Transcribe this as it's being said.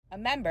a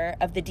member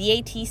of the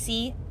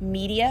DATC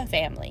media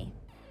family.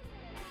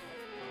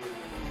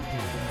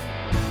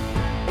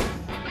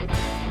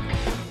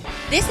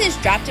 This is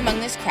Dropped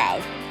Among This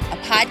Crowd, a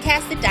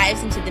podcast that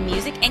dives into the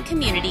music and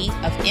community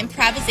of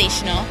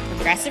improvisational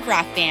progressive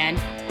rock band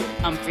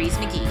Umphrey's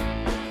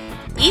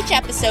McGee. Each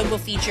episode will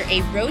feature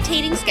a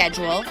rotating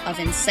schedule of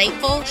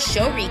insightful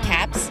show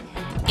recaps,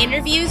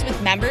 interviews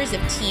with members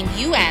of Team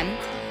UM,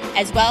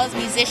 as well as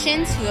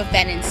musicians who have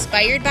been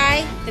inspired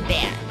by the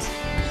band.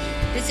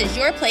 This is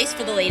your place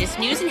for the latest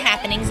news and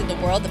happenings in the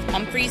world of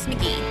Umphrey's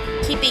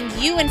McGee, keeping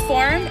you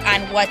informed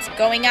on what's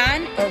going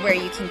on or where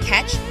you can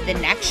catch the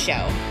next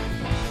show.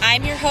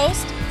 I'm your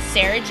host,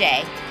 Sarah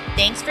J.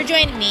 Thanks for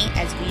joining me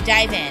as we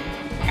dive in.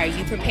 Are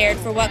you prepared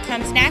for what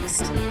comes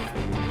next?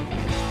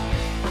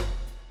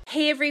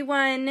 Hey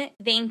everyone,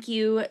 thank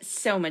you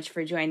so much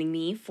for joining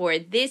me for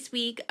this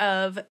week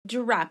of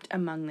Dropped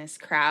Among This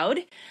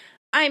Crowd.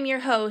 I'm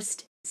your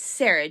host,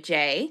 Sarah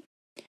J.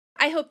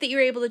 I hope that you're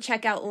able to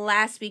check out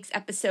last week's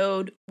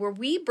episode where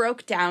we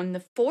broke down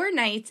the 4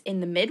 nights in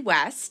the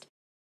Midwest,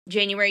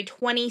 January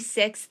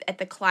 26th at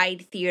the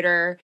Clyde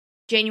Theater,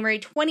 January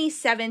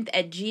 27th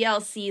at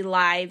GLC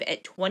Live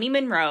at 20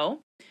 Monroe,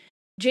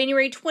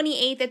 January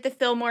 28th at the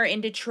Fillmore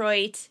in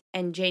Detroit,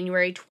 and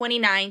January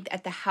 29th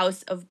at the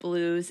House of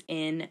Blues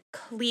in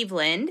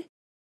Cleveland.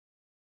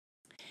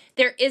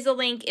 There is a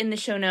link in the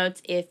show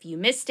notes if you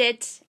missed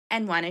it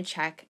and want to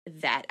check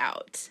that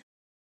out.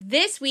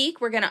 This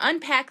week, we're going to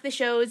unpack the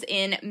shows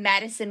in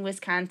Madison,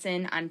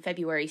 Wisconsin on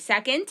February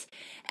 2nd,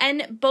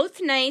 and both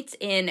nights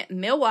in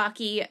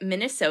Milwaukee,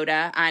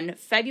 Minnesota on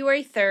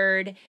February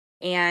 3rd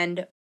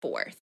and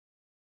 4th.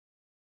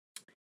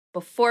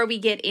 Before we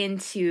get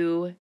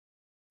into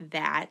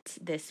that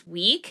this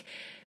week,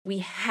 we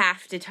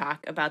have to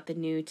talk about the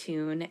new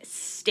tune,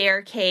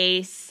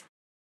 Staircase.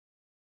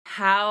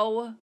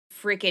 How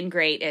freaking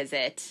great is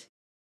it?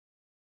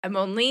 I'm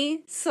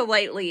only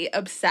slightly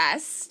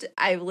obsessed.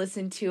 I've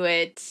listened to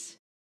it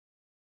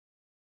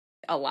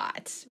a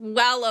lot.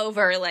 Well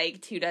over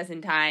like 24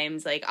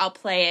 times. Like I'll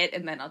play it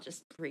and then I'll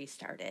just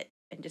restart it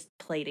and just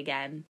play it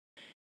again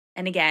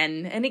and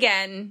again and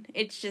again.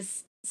 It's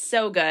just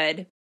so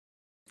good.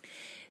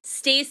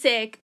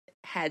 Stasek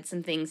had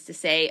some things to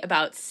say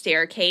about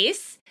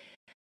Staircase.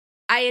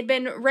 I had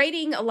been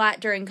writing a lot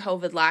during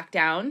COVID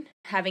lockdown,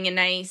 having a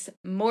nice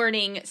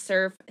morning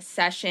surf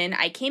session.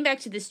 I came back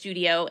to the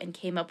studio and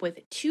came up with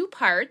 2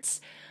 parts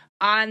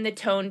on the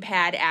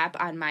TonePad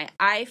app on my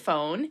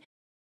iPhone.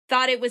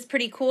 Thought it was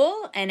pretty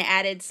cool and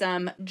added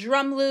some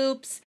drum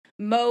loops,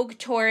 Moog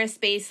Taurus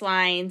bass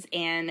lines,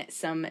 and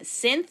some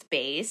synth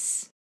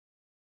bass.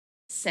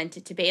 Sent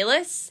it to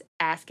Bayless,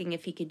 asking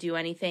if he could do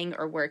anything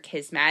or work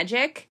his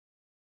magic.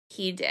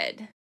 He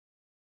did.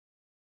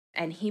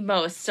 And he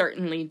most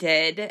certainly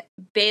did.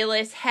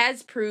 Bayless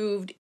has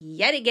proved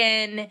yet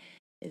again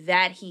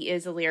that he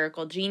is a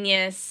lyrical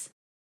genius.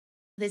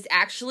 This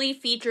actually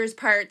features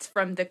parts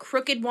from The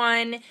Crooked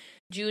One,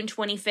 June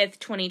 25th,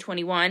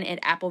 2021 at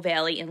Apple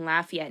Valley in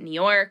Lafayette, New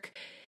York.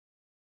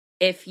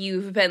 If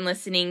you've been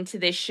listening to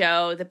this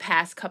show the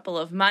past couple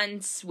of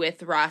months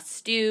with Ross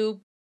Stew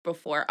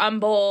before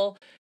Umbowl,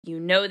 you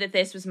know that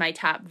this was my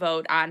top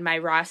vote on my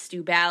Ross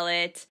Stew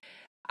ballot.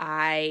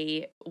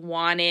 I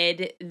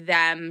wanted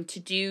them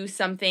to do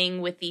something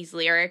with these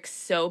lyrics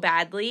so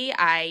badly.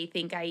 I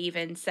think I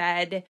even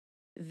said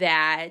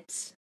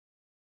that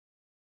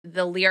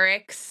the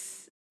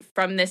lyrics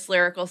from this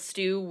lyrical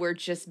stew were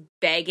just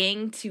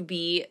begging to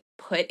be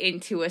put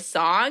into a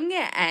song,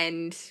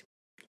 and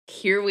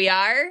here we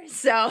are.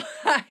 So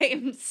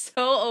I'm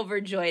so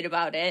overjoyed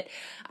about it.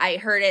 I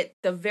heard it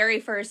the very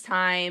first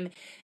time,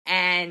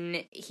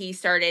 and he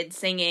started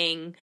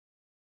singing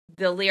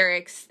the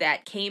lyrics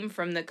that came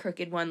from the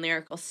Crooked One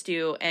lyrical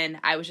stew, and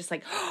I was just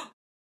like,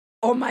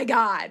 oh my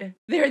God,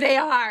 there they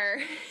are.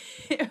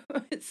 It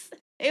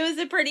was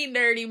a pretty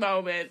nerdy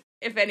moment,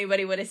 if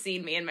anybody would have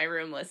seen me in my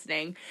room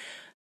listening.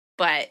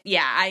 But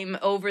yeah, I'm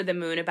over the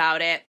moon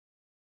about it.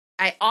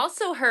 I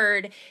also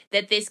heard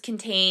that this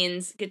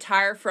contains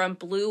guitar from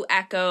Blue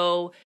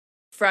Echo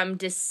from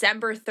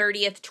December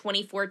 30th,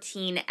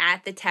 2014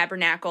 at the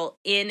Tabernacle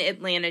in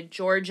Atlanta,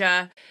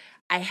 Georgia.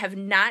 I have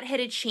not had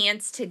a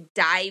chance to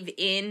dive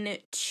in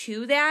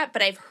to that,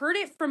 but I've heard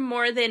it from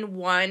more than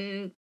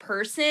one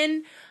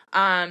person.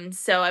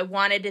 So I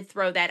wanted to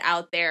throw that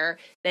out there.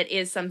 That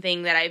is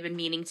something that I've been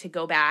meaning to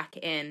go back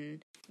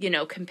and,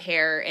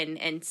 compare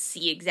and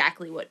see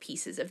exactly what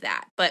pieces of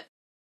that. But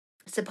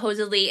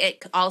supposedly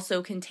it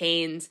also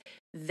contains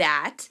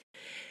that.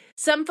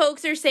 Some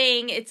folks are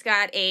saying it's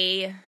got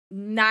a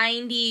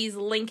 90s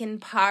Linkin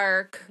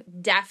Park,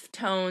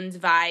 Deftones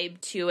vibe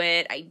to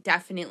it. I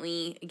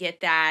definitely get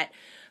that.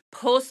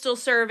 Postal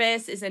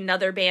Service is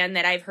another band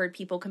that I've heard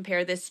people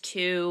compare this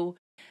to.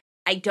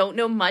 I don't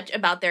know much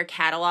about their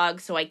catalog,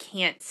 so I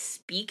can't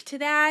speak to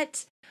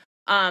that.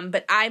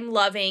 But I'm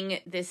loving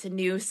this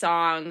new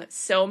song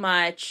so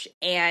much.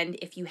 And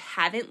if you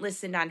haven't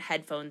listened on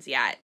headphones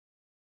yet,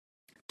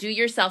 do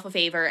yourself a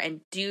favor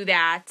and do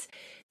that.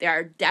 There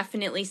are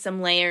definitely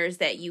some layers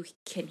that you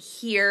can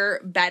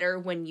hear better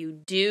when you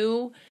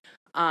do.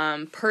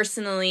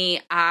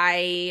 Personally,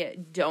 I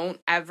don't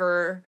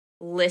ever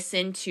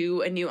listen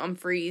to a New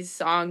Umphrey's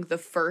song the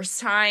first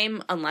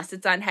time unless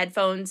it's on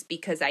headphones,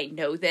 because I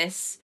know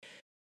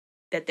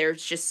that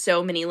there's just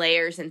so many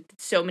layers and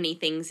so many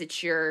things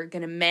that you're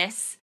going to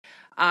miss.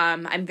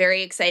 I'm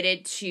very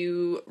excited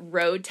to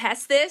road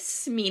test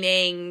this,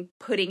 meaning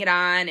putting it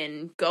on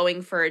and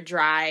going for a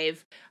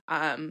drive.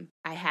 I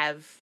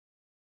have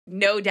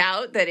no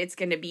doubt that it's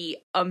going to be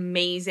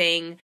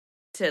amazing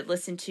to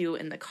listen to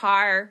in the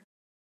car.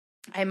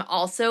 I'm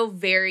also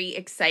very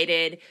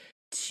excited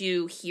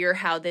to hear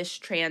how this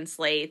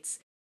translates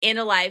in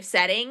a live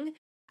setting.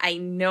 I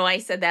know I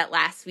said that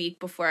last week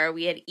before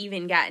we had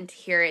even gotten to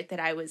hear it, that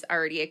I was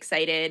already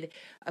excited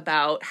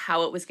about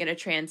how it was going to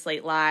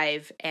translate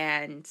live,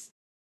 and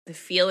the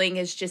feeling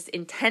is just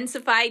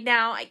intensified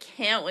now. I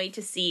can't wait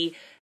to see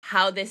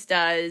how this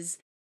does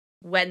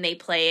when they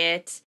play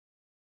it.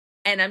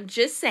 And I'm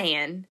just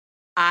saying,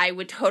 I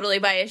would totally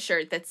buy a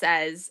shirt that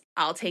says,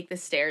 "I'll take the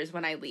stairs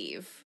when I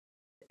leave."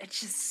 It's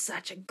just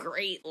such a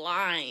great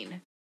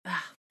line.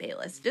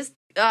 Bayless, just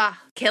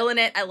killing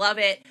it. I love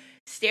it.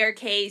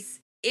 Staircase.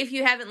 If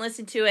you haven't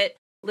listened to it,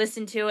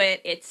 listen to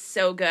it. It's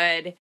so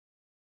good.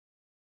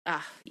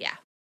 Yeah.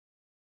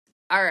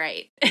 All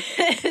right.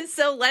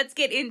 So let's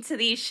get into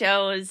these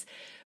shows.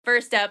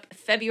 First up,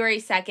 February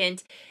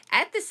 2nd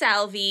at the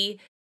Salvi.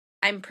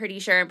 I'm pretty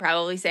sure I'm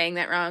probably saying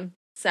that wrong.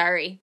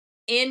 Sorry.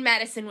 In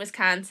Madison,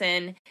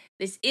 Wisconsin.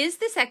 This is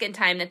the second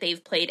time that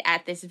they've played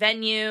at this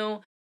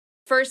venue.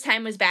 First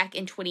time was back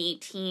in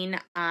 2018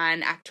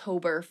 on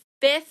October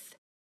 5th.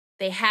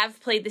 They have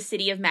played the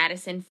city of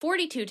Madison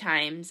 42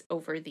 times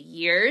over the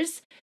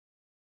years.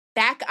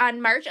 Back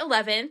on March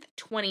 11th,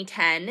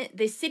 2010,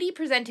 the city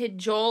presented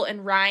Joel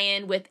and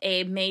Ryan with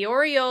a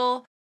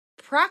mayoral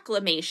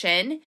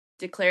proclamation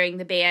declaring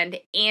the band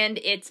and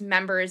its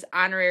members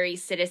honorary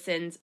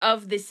citizens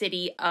of the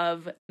city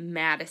of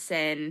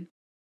Madison.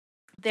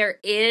 There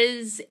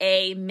is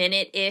a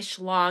minute-ish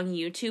long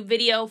YouTube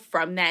video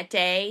from that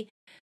day,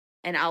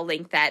 and I'll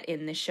link that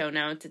in the show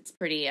notes. It's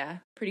pretty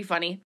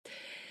funny.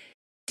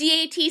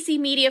 DATC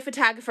media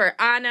photographer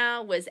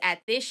Anna was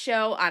at this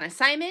show on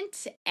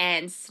assignment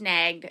and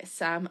snagged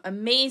some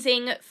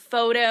amazing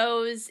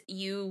photos.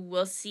 You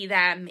will see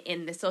them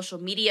in the social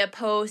media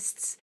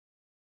posts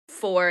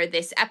for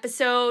this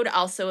episode.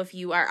 Also, if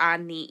you are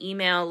on the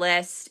email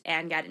list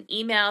and got an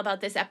email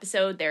about this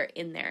episode, they're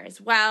in there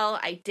as well.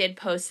 I did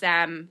post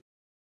them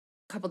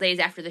a couple days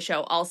after the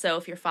show also,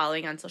 if you're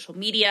following on social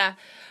media.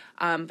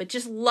 But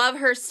just love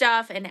her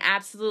stuff and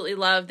absolutely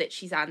love that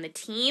she's on the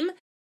team.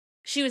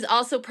 She was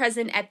also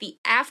present at the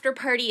after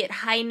party at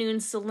High Noon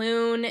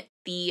Saloon,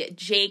 the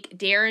Jake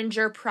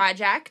Derringer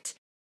Project,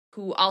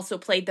 who also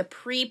played the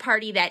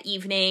pre-party that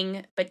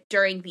evening. But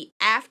during the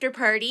after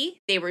party,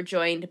 they were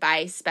joined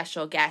by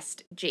special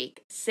guest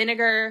Jake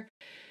Siniger.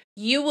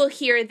 You will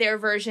hear their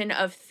version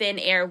of Thin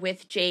Air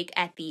with Jake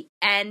at the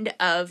end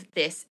of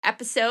this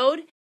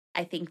episode.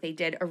 I think they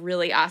did a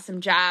really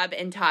awesome job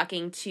in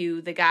talking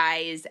to the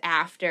guys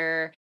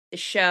after the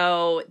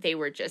show. They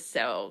were just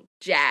so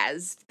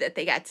jazzed that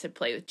they got to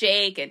play with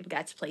Jake and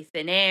got to play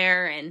Thin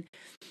Air, and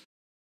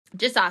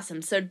just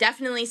awesome. So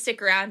definitely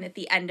stick around at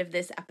the end of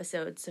this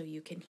episode so you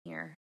can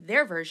hear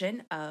their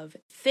version of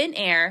Thin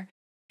Air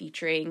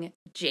featuring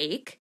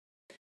Jake.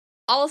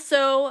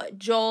 Also,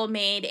 Joel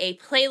made a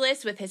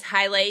playlist with his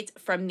highlights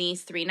from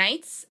these 3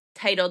 nights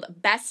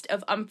titled Best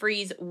of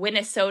Umphrey's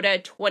Winnesota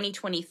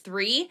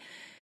 2023.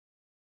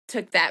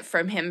 Took that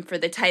from him for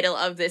the title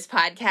of this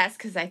podcast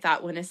because I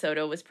thought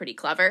Winnesota was pretty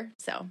clever.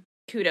 So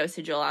kudos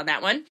to Joel on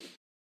that one.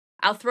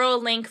 I'll throw a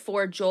link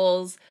for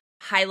Joel's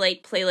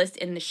highlight playlist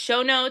in the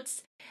show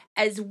notes,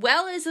 as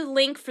well as a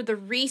link for the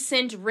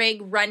recent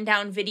rig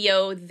rundown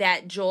video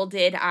that Joel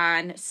did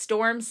on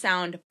Storm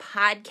Sound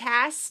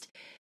Podcast.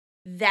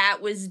 That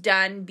was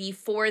done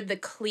before the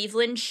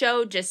Cleveland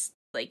show, just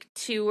like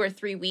 2 or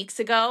 3 weeks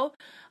ago.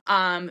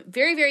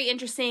 Very, very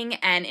interesting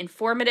and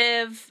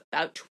informative,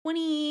 about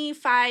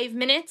 25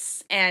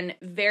 minutes, and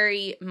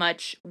very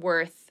much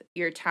worth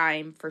your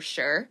time for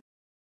sure.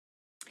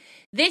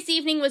 This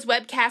evening was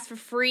webcast for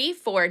free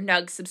for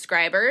Nug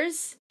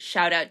subscribers.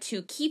 Shout out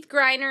to Keith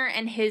Greiner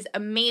and his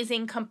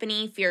amazing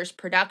company, Fierce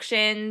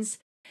Productions.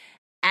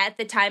 At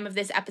the time of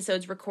this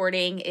episode's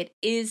recording, it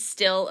is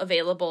still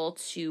available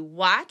to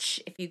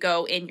watch if you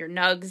go in your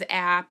Nugs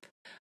app.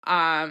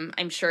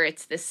 I'm sure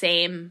it's the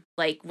same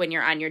like when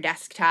you're on your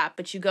desktop,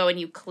 but you go and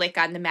you click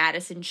on the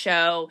Madison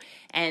show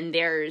and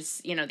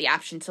there's, the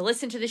option to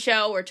listen to the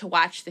show or to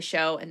watch the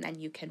show, and then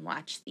you can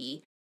watch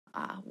the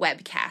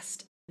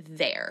webcast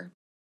there.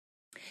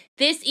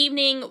 This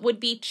evening would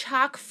be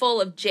chock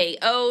full of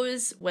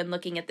JOs when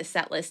looking at the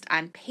set list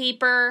on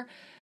paper.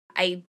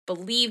 I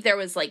believe there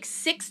was like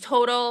 6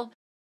 total,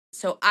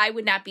 so I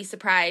would not be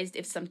surprised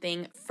if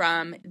something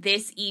from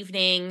this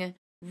evening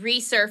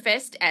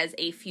resurfaced as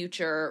a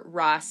future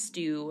Raw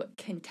Stew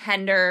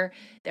contender.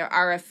 There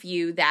are a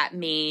few that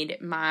made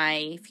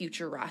my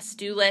future Raw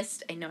Stew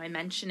list. I know I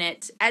mention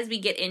it as we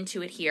get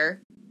into it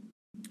here.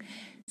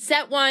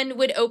 Set 1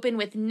 would open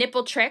with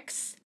Nipple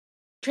Tricks,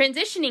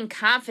 transitioning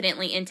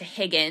confidently into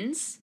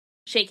Higgins,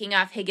 shaking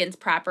off Higgins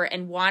proper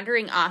and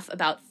wandering off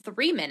about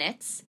 3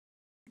 minutes,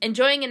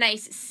 enjoying a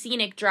nice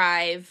scenic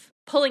drive,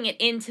 pulling it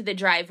into the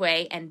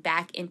driveway and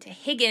back into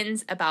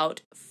Higgins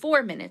about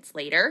 4 minutes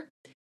later.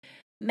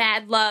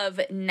 Mad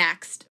Love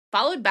next,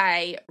 followed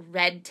by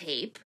Red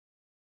Tape.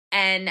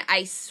 And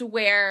I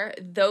swear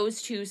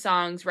those two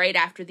songs right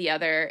after the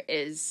other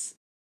is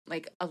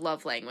like a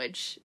love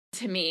language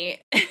to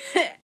me.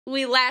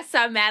 We last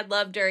saw Mad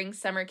Love during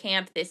summer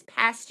camp this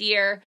past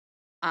year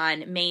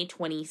on May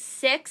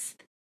 26th.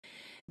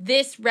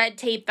 This Red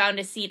Tape found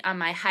a seat on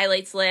my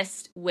highlights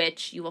list,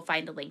 which you will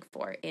find a link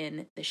for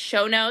in the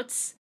show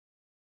notes.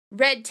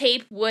 Red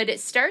Tape would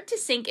start to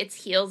sink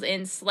its heels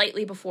in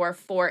slightly before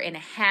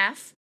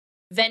 4.5,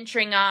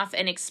 venturing off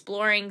and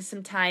exploring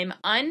some time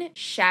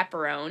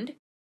unchaperoned,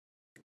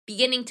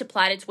 beginning to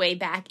plot its way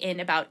back in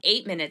about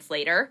 8 minutes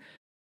later,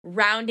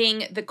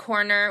 rounding the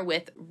corner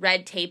with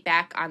Red Tape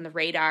back on the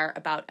radar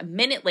about a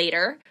minute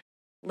later,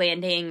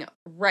 landing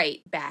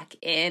right back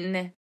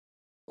in.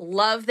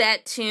 Love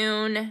that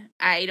tune.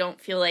 I don't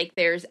feel like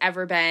there's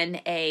ever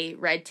been a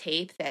Red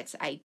Tape that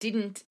I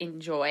didn't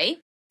enjoy.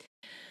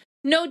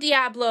 No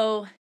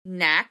Diablo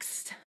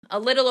next. A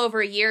little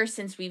over a year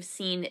since we've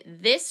seen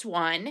this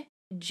one.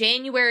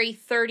 January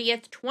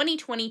 30th,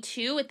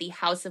 2022 at the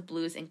House of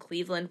Blues in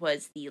Cleveland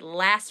was the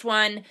last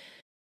one.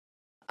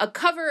 A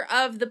cover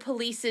of The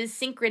Police's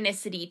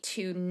Synchronicity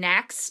 2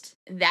 next.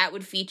 That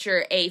would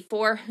feature a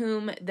For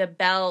Whom the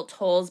Bell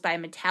Tolls by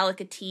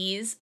Metallica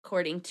tease,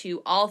 according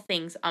to All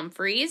Things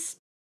Umphreys.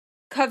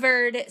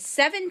 Covered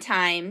 7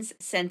 times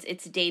since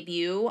its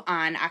debut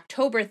on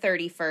October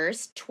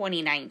 31st,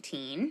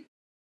 2019.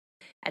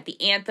 At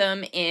the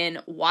Anthem in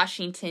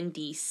Washington,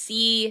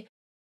 D.C.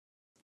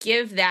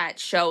 Give that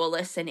show a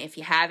listen if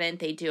you haven't.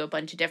 They do a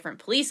bunch of different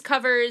Police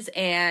covers,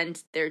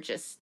 and they're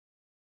just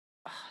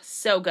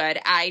so good.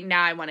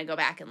 I want to go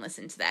back and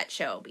listen to that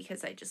show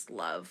because I just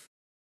love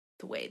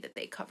the way that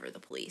they cover the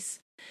Police.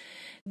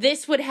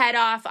 This would head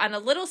off on a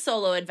little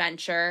solo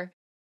adventure,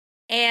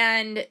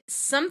 and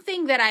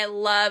something that I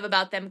love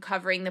about them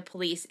covering the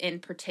Police in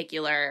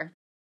particular,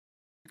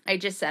 I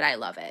just said I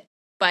love it.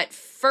 But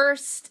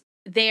first,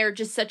 they're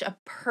just such a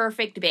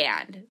perfect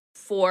band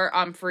for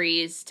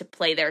Umphreys to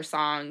play their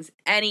songs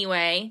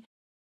anyway.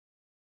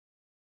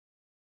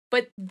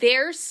 But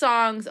their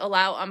songs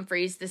allow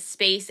Umphreys the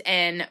space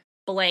and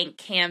blank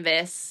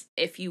canvas,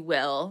 if you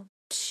will,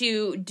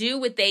 to do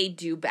what they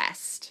do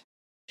best.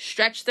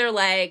 Stretch their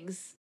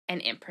legs and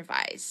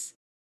improvise.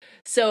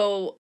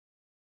 So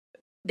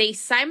they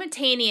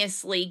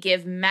simultaneously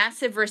give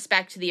massive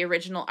respect to the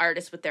original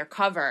artist with their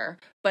cover,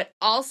 but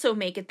also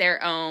make it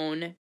their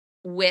own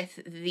with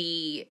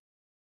the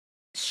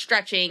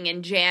stretching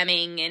and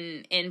jamming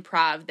and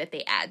improv that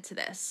they add to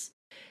this.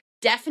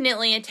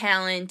 Definitely a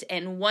talent,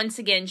 and once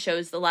again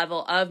shows the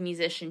level of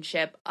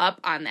musicianship up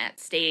on that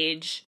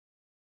stage.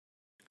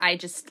 I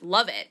just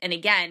love it. And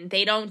again,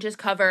 they don't just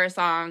cover a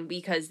song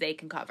because they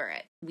can cover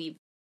it. We've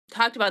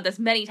talked about this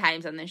many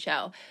times on the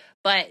show,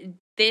 but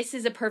this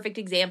is a perfect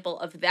example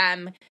of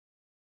them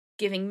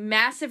giving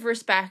massive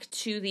respect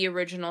to the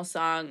original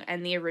song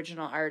and the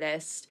original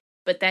artist,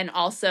 but then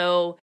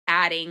also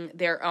adding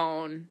their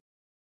own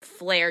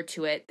flair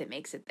to it that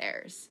makes it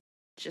theirs.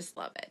 Just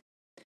love it.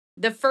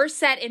 The first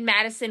set in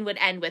Madison would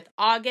end with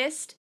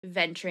August,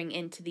 venturing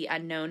into the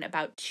unknown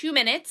about 2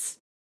 minutes,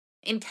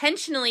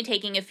 intentionally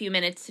taking a few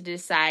minutes to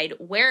decide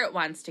where it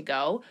wants to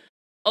go,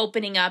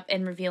 opening up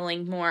and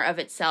revealing more of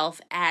itself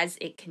as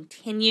it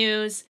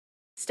continues,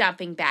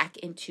 stomping back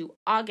into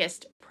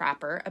August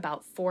proper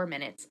about 4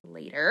 minutes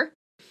later.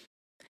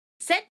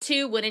 Set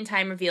 2 would in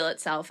time reveal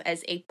itself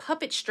as a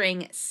puppet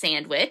string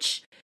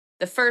sandwich.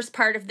 The first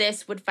part of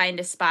this would find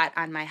a spot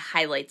on my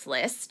highlights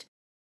list,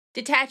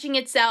 detaching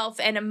itself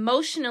and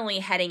emotionally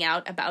heading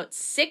out about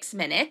 6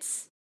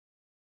 minutes.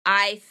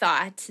 I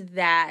thought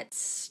that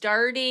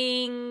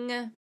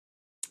starting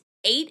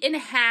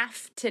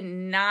 8.5 to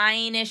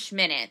 9-ish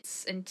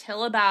minutes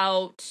until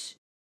about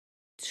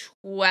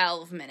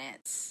 12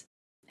 minutes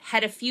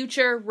had a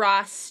future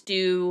Raw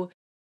Stew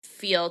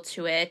feel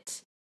to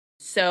it.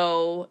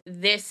 So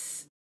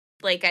this,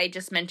 like I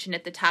just mentioned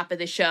at the top of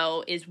the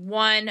show, is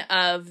one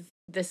of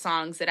the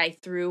songs that I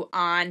threw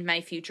on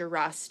my future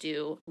Raw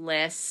Stew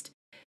list.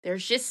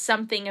 There's just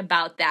something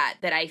about that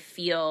I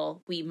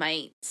feel we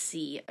might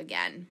see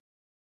again.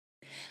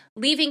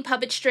 Leaving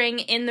Puppet String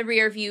in the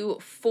rear view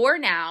for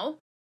now,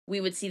 we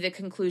would see the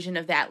conclusion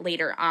of that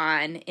later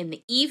on in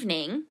the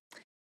evening.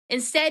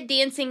 Instead,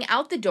 dancing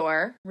out the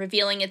door,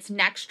 revealing its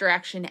next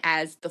direction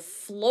as the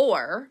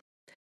floor.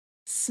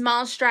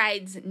 Small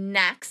Strides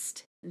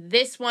next.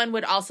 This one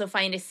would also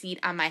find a seat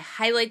on my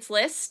highlights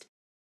list,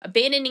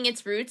 abandoning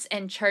its roots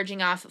and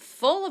charging off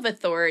full of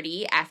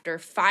authority after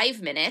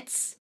 5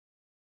 minutes.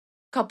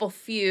 Couple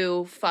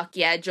few fuck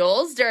yeah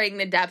Joels during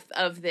the depth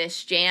of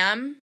this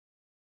jam.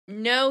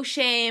 No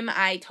shame,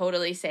 I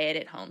totally say it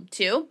at home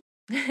too.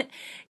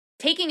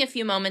 Taking a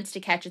few moments to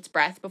catch its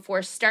breath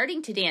before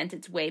starting to dance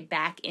its way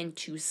back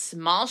into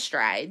small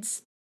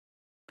strides.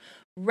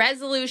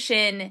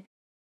 Resolution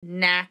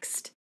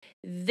next.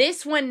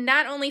 This one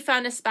not only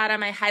found a spot on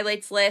my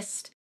highlights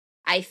list,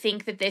 I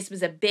think that this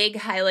was a big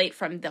highlight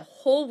from the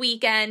whole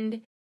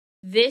weekend.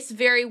 This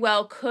very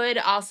well could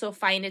also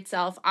find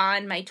itself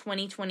on my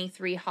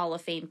 2023 Hall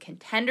of Fame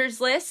contenders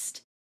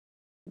list.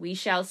 We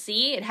shall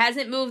see. It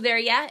hasn't moved there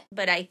yet,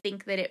 but I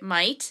think that it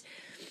might.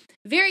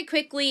 Very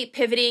quickly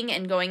pivoting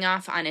and going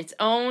off on its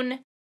own,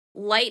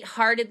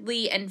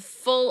 lightheartedly and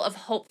full of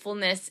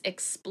hopefulness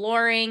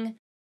exploring.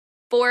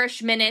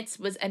 4-ish minutes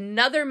was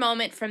another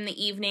moment from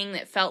the evening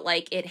that felt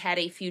like it had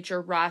a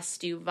future Raw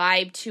Stew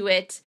vibe to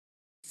it.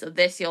 So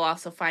this you'll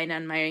also find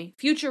on my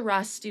future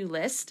Raw Stew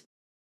list.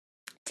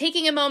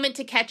 Taking a moment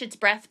to catch its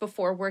breath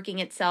before working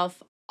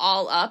itself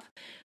all up,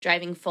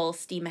 driving full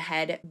steam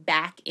ahead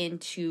back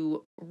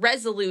into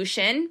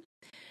Resolution.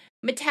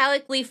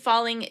 Metallically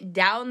falling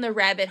down the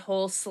rabbit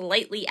hole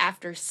slightly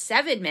after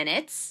 7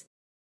 minutes.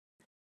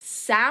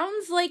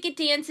 Sounds like it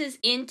dances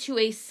into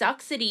a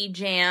Sucksity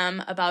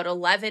jam about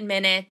 11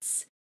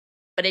 minutes,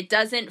 but it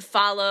doesn't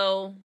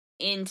follow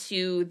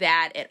into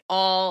that at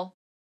all,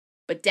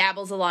 but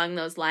dabbles along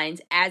those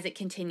lines as it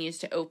continues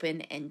to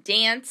open and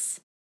dance,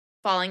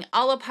 falling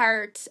all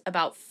apart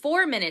about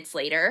 4 minutes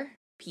later,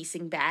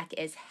 piecing back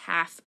as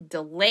half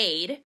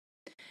delayed.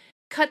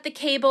 Cut the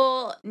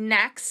Cable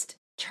next,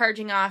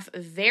 charging off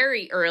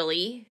very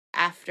early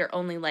after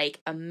only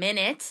like a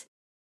minute.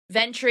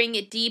 Venturing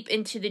it deep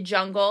into the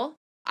jungle,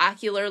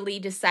 ocularly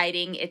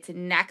deciding its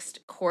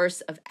next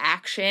course of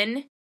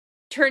action,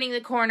 turning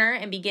the corner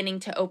and beginning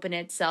to open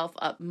itself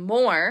up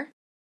more,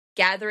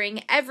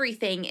 gathering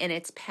everything in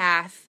its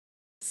path,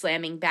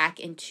 slamming back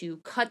into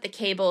Cut the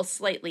Cable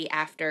slightly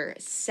after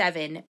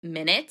 7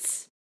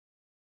 minutes.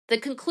 The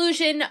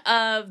conclusion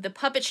of the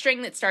puppet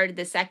string that started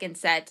the second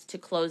set to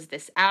close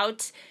this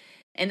out.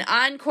 An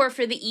encore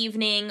for the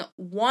evening,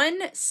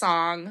 one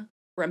song,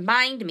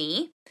 Remind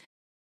Me,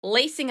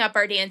 lacing up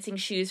our dancing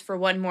shoes for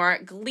one more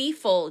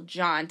gleeful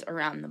jaunt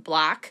around the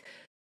block,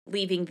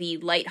 leaving the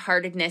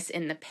lightheartedness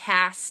in the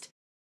past,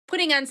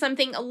 putting on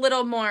something a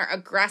little more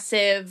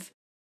aggressive.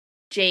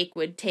 Jake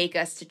would take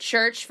us to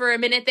church for a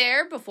minute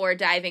there before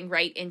diving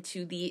right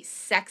into the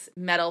sex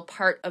metal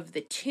part of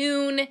the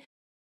tune.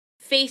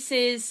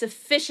 Faces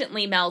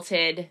sufficiently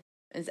melted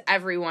as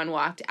everyone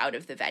walked out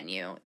of the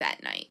venue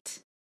that night.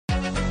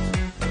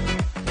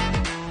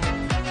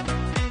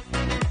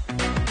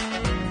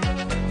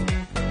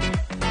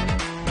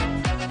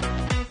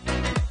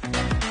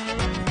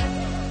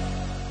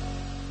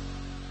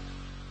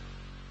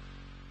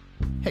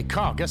 Hey,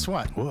 Carl, guess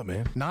what? What,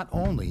 man? Not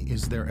only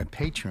is there a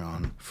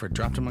Patreon for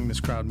Dropped Among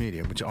This Crowd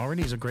Media, which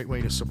already is a great way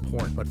to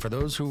support, but for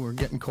those who are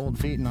getting cold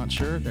feet and not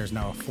sure, there's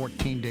now a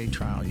 14-day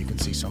trial. You can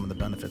see some of the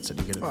benefits that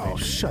you get at the Patreon.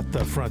 Shut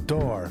the front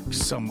door.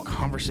 Some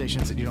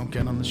conversations that you don't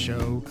get on the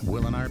show.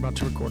 Will and I are about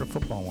to record a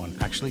football one.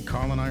 Actually,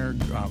 Carl and I are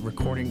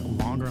recording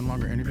longer and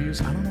longer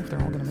interviews. I don't know if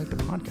they're all going to make the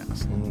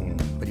podcast,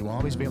 but you will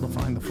always be able to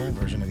find the full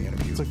version of the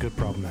interview. It's a good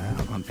problem to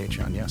have. On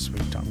Patreon, yes.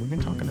 We've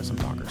been talking to some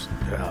talkers.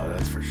 Yeah,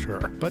 that's for sure.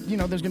 But,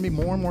 there's going to be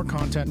more and more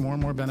content, more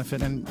and more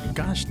benefit, and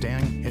gosh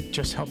dang, it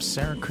just helps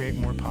Sarah create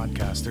more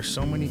podcasts. There's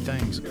so many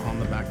things on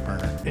the back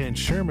burner. And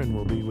Sherman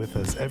will be with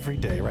us every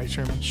day, right,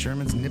 Sherman?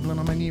 Sherman's nibbling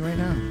on my knee right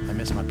now. I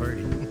miss my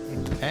birdie.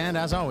 And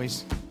as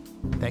always,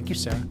 thank you,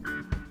 Sarah.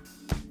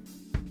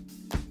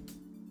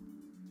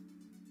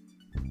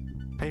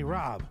 Hey,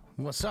 Rob.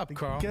 What's up,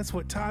 Carl? Guess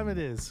what time it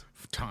is?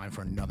 Time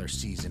for another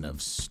season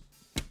of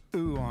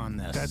Stew on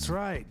This. That's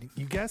right.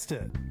 You guessed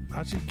it.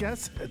 How'd you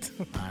guess it?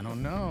 I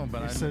don't know, but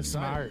You're I'm so excited.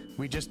 smart.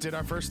 We just did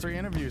our first 3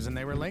 interviews, and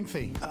they were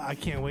lengthy. I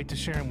can't wait to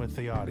share them with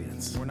the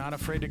audience. We're not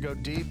afraid to go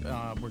deep.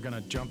 We're going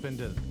to jump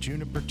into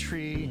Juniper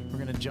Tree. We're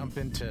going to jump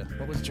into,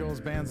 what was Joel's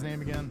band's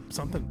name again?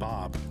 Something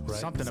Bob, right?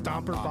 Something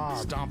about Stomper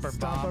Bob.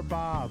 Stomper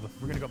Bob.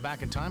 We're going to go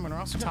back in time, and we're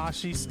also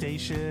Tashi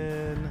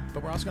Station.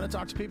 But we're also going to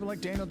talk to people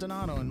like Daniel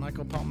Donato and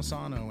Michael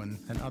Palmisano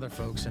and other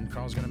folks. And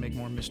Carl's going to make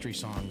more mystery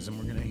songs,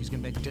 and he's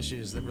going to make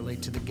dishes that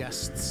relate to the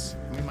guests.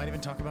 We might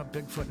even talk about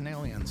Bigfoot and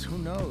aliens. Who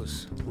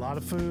knows? A lot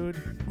of food,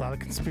 a lot of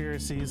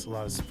conspiracies, a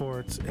lot of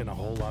sports, and a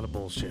whole lot of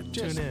bullshit.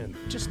 Tune in.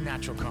 Just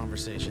natural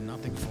conversation.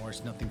 Nothing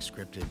forced, nothing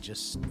scripted.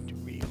 Just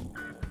real.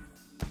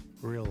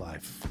 Real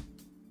life.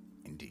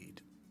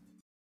 Indeed.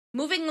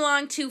 Moving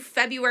along to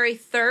February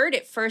 3rd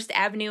at First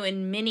Avenue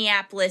in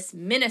Minneapolis,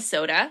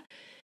 Minnesota.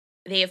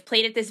 They have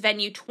played at this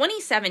venue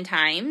 27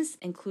 times,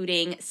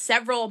 including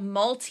several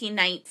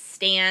multi-night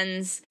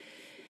stands.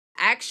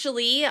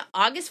 Actually,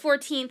 August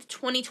 14th,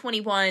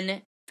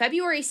 2021,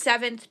 February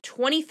 7th,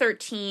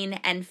 2013,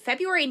 and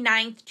February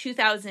 9th,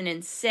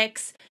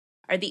 2006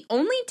 are the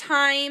only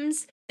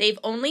times they've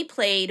only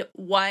played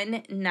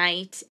one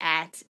night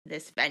at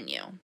this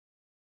venue.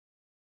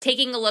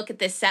 Taking a look at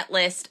this set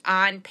list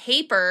on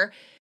paper,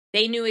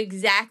 They knew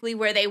exactly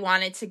where they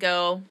wanted to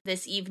go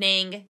this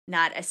evening,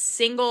 not a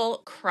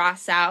single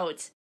cross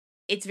out.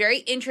 It's very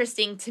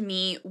interesting to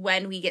me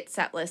when we get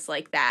set lists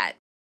like that.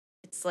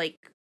 It's like,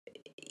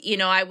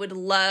 I would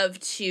love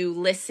to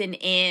listen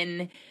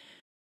in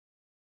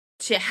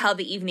to how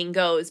the evening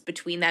goes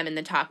between them and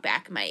the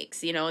talkback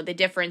mics. The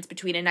difference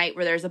between a night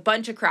where there's a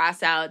bunch of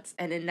crossouts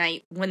and a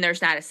night when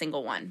there's not a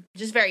single one.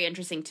 Just very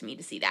interesting to me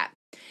to see that.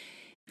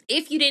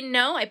 If you didn't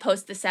know, I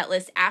post the set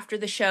list after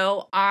the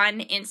show on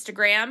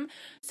Instagram.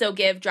 So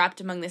give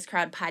Dropped Among This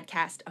Crowd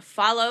podcast a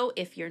follow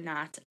if you're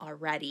not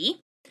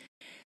already.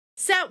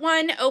 Set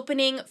 1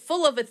 opening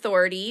Full of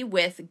Authority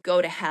with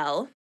Go to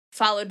Hell,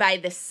 followed by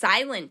The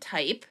Silent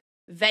Type,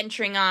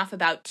 venturing off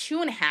about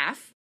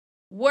 2.5,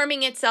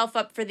 warming itself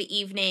up for the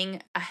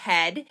evening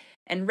ahead,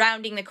 and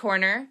rounding the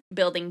corner,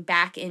 building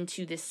back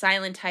into The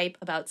Silent Type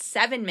about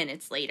 7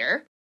 minutes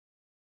later.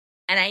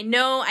 And I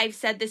know I've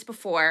said this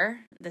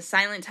before, The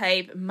Silent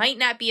Type might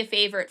not be a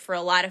favorite for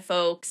a lot of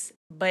folks,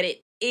 but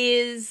it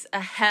is a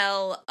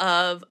hell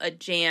of a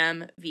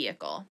jam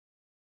vehicle.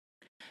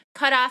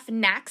 Cut off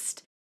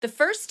next, the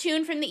first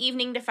tune from the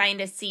evening to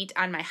find a seat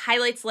on my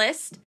highlights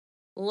list,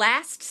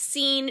 last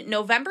seen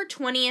November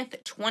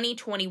 20th,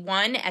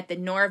 2021 at the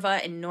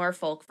Norva in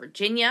Norfolk,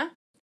 Virginia.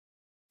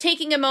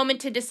 Taking a moment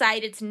to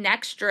decide its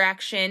next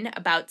direction,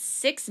 about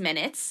 6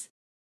 minutes,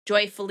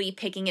 joyfully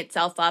picking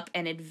itself up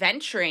and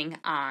adventuring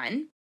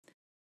on,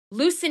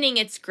 loosening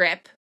its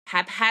grip,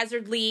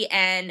 haphazardly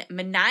and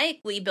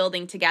maniacally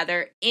building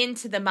together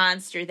into the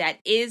monster that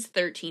is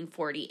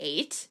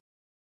 1348.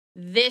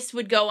 This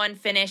would go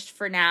unfinished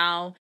for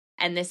now,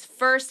 and this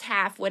first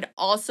half would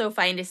also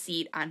find a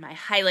seat on my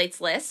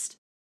highlights list.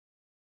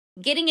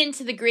 Getting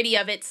into the gritty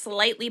of it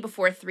slightly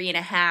before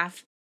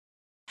 3.5,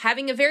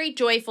 having a very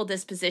joyful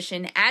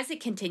disposition as it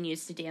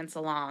continues to dance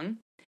along.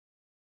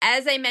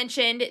 As I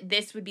mentioned,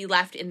 this would be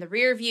left in the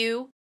rear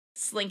view,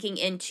 slinking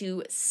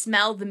into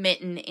Smell the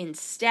Mitten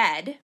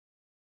instead,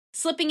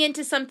 slipping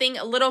into something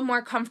a little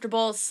more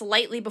comfortable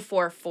slightly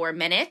before 4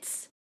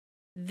 minutes.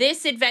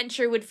 This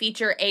adventure would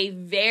feature a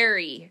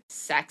very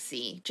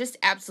sexy, just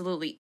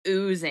absolutely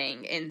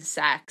oozing in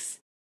sex,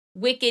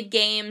 Wicked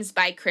Games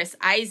by Chris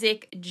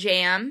Isaak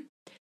jam,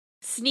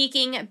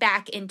 sneaking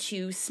back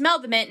into Smell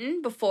the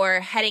Mitten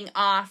before heading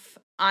off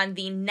on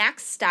the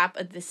next stop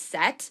of the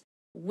set,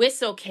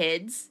 Whistle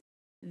Kids.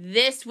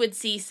 This would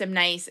see some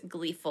nice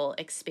gleeful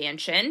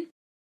expansion,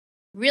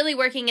 really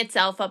working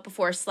itself up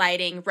before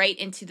sliding right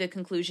into the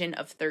conclusion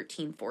of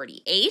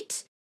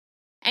 1348,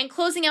 and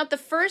closing out the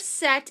first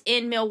set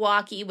in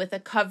Milwaukee with a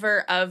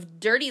cover of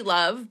Dirty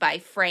Love by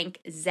Frank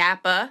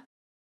Zappa,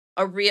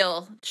 a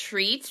real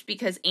treat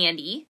because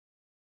Andy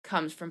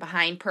comes from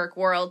behind Perk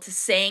World to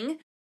sing.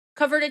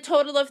 Covered a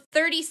total of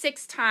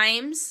 36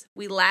 times.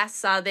 We last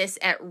saw this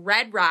at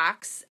Red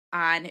Rocks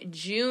on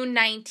June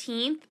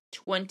 19th,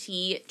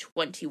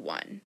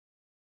 2021.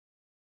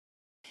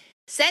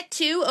 Set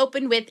 2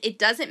 opened with It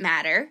Doesn't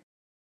Matter.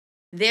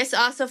 This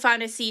also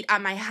found a seat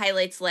on my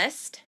highlights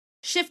list,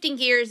 shifting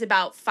gears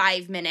about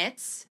 5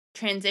 minutes,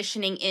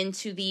 transitioning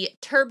into the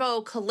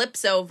Turbo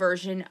Calypso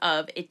version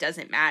of It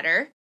Doesn't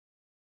Matter.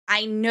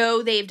 I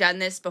know they've done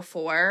this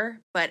before,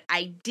 but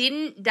I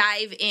didn't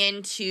dive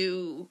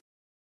into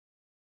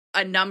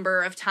a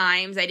number of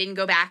times. I didn't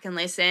go back and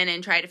listen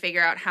and try to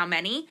figure out how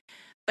many.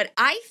 But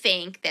I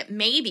think that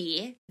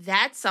maybe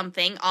that's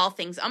something All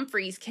Things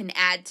Umphreys can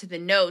add to the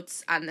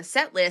notes on the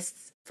set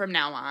lists from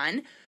now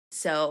on,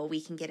 so we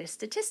can get a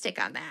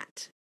statistic on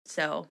that.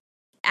 So,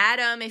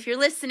 Adam, if you're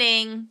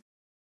listening,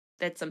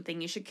 that's something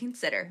you should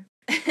consider.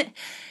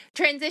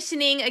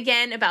 Transitioning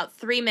again about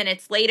 3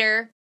 minutes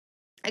later,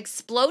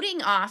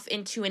 exploding off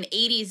into an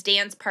 80s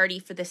dance party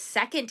for the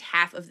second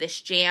half of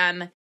this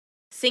jam,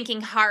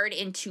 sinking hard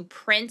into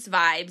Prince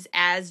vibes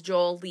as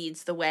Joel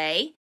leads the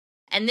way.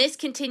 And this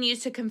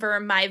continues to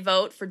confirm my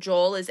vote for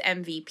Joel as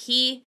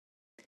MVP.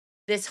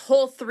 This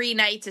whole 3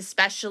 nights,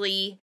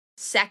 especially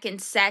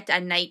second set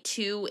on night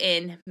 2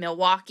 in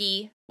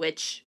Milwaukee,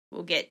 which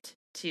we'll get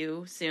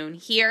to soon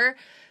here.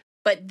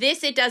 But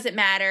this, It Doesn't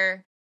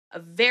Matter, a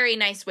very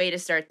nice way to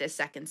start this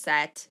second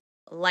set.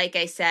 Like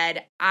I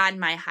said, on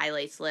my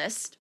highlights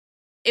list.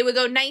 It would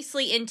go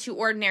nicely into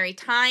Ordinary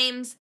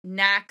Times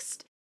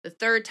next. The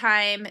third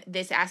time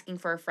this Asking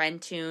for a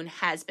Friend tune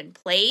has been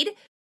played.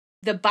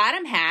 The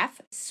bottom half,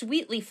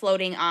 sweetly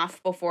floating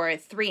off before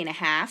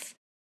 3.5,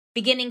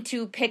 beginning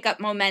to pick up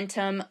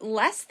momentum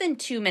less than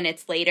 2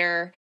 minutes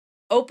later,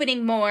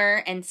 opening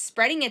more and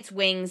spreading its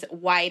wings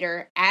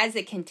wider as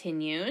it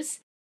continues,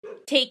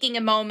 taking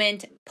a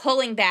moment,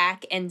 pulling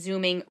back and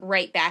zooming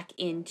right back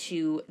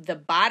into the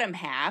bottom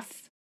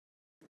half.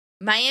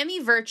 Miami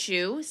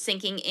Virtue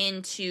sinking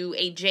into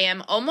a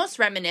jam almost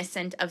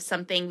reminiscent of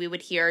something we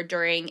would hear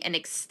during an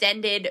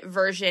extended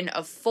version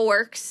of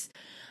Forks,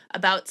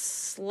 about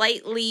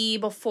slightly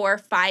before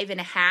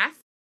 5.5,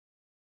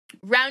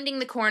 rounding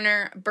the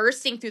corner,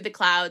 bursting through the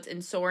clouds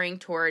and soaring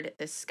toward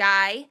the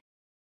sky,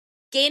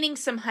 gaining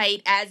some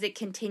height as it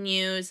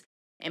continues,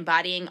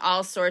 embodying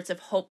all sorts of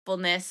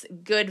hopefulness,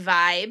 good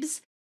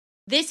vibes,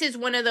 This is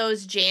one of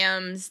those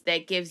jams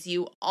that gives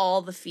you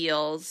all the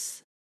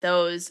feels,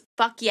 those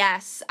fuck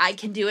yes, I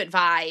can do it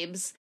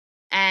vibes,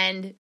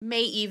 and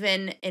may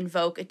even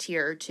invoke a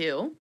tear or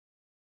two.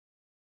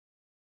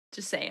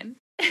 Just saying.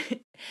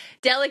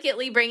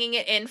 Delicately bringing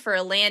it in for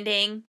a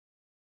landing.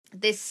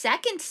 This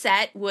second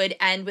set would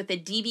end with a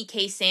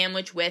DBK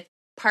sandwich with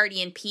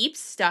Party and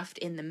Peeps stuffed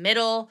in the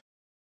middle.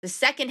 The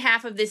second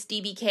half of this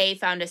DBK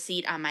found a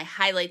seat on my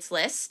highlights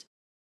list,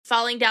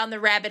 falling down the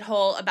rabbit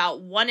hole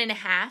about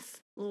 1.5,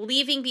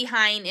 leaving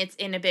behind its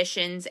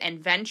inhibitions and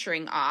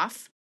venturing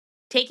off,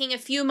 taking a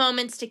few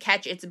moments to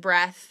catch its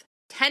breath,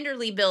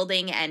 tenderly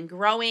building and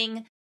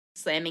growing,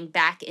 slamming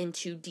back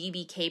into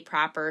DBK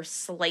proper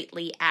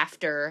slightly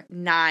after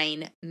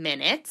 9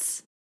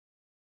 minutes.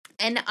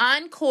 An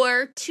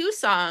encore 2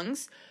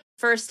 songs.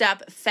 First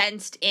up,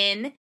 Fenced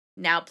In,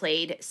 now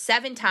played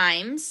 7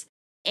 times,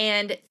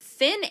 and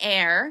Thin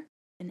Air.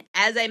 And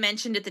as I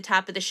mentioned at the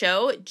top of the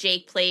show,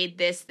 Jake played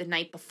this the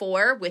night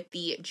before with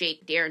the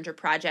Jake Derringer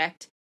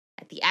Project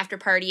at the after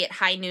party at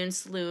High Noon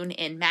Saloon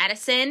in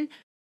Madison.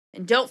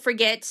 And don't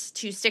forget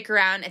to stick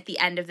around at the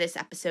end of this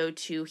episode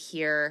to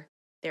hear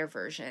their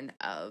version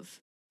of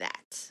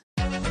that.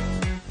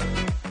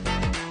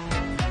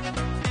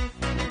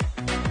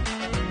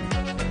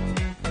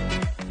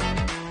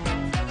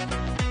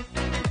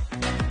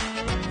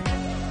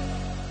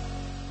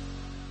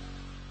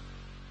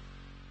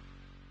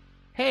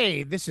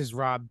 Hey, this is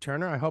Rob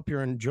Turner. I hope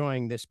you're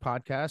enjoying this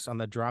podcast on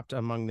the Dropped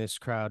Among This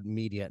Crowd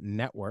Media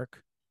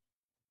Network.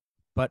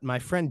 But my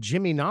friend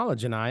Jimmy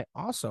Knowledge and I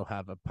also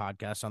have a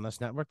podcast on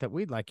this network that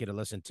we'd like you to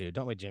listen to,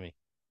 don't we, Jimmy?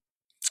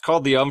 It's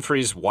called the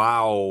Umphrey's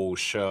Wow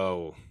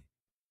Show.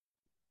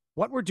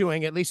 What we're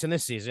doing, at least in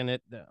this season,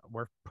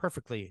 we're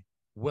perfectly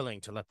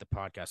willing to let the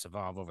podcast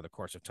evolve over the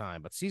course of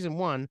time. But season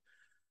 1,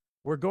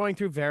 we're going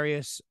through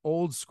various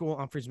old school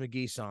Umphrey's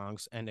McGee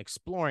songs and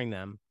exploring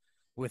them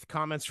with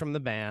comments from the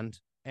band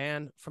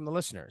and from the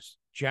listeners.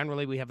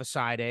 Generally, we have a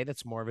side A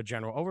that's more of a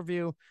general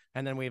overview,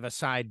 and then we have a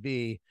side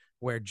B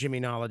where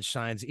Jimmy Knowledge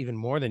shines even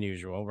more than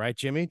usual. Right,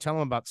 Jimmy? Tell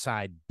them about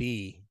side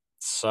B.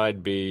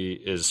 Side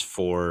B is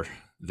for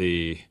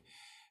the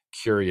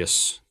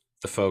curious,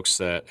 the folks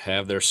that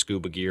have their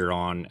scuba gear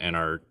on and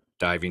are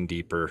diving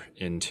deeper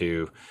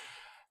into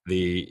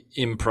the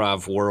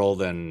improv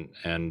world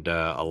and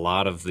a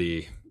lot of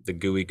the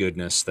gooey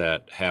goodness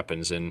that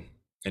happens in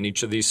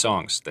each of these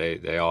songs.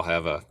 They all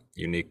have a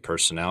unique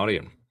personality,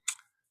 and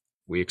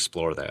we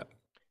explore that.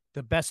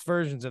 The best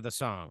versions of the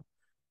song,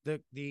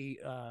 the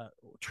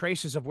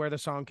traces of where the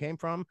song came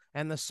from,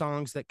 and the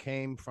songs that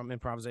came from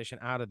improvisation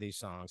out of these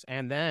songs.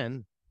 And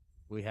then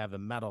we have a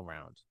medal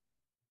round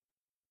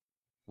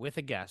with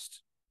a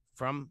guest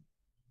from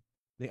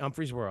the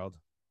Umphrey's world,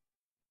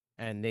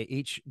 and they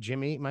each,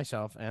 Jimmy,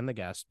 myself, and the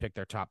guest, pick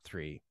their top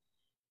 3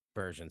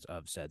 versions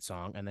of said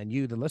song, and then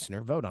you, the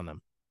listener, vote on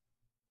them.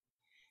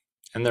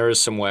 And there is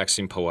some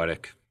waxing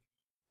poetic.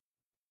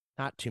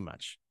 Not too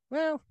much.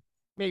 Well,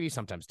 maybe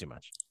sometimes too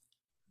much.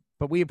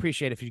 But we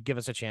appreciate if you give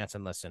us a chance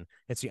and listen.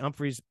 It's the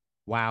Umphrey's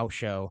Wow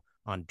Show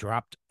on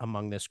Dropped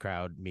Among This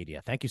Crowd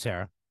Media. Thank you,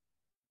 Sarah.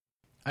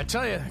 I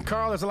tell you,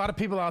 Carl, there's a lot of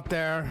people out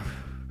there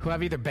who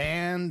have either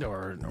band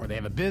or they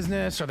have a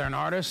business or they're an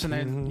artist,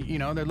 and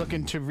they're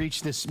looking to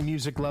reach this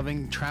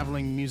music-loving,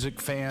 traveling music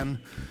fan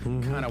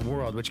kind of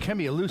world, which can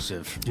be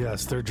elusive.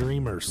 Yes, they're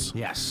dreamers.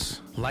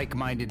 Yes,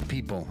 like-minded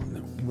people.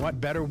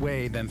 What better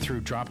way than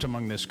through Dropped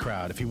Among This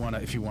Crowd? If you have a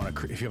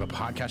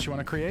podcast you want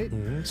to create,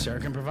 Sarah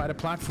can provide a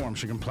platform.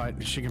 She can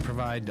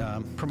provide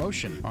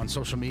promotion on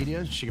social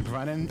media. She can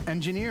provide an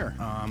engineer,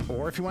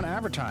 or if you want to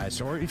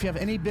advertise, or if you have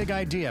any big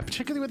idea,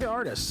 particularly with the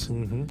artists,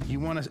 you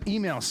want to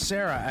email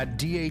Sarah at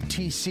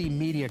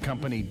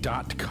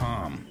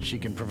datcmediacompany.com. She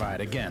can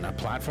provide, again, a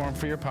platform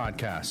for your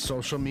podcast,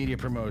 social media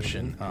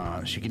promotion.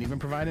 She can even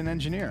provide an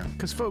engineer.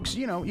 Because, folks,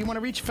 you want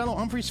to reach fellow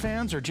Umphrey's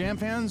fans or jam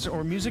fans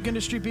or music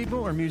industry people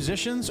or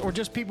musicians or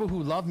just people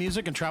who love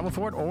music and travel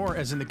for it, or,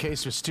 as in the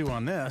case with Stu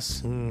on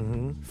this,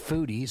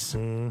 foodies,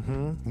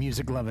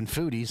 music-loving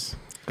foodies.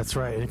 That's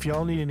right. And if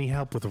y'all need any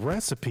help with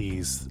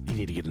recipes, you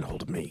need to get in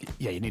hold of me.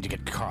 Yeah, you need to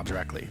get Carl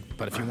directly.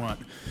 But if you want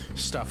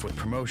stuff with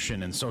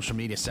promotion and social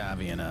media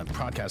savvy and a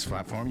podcast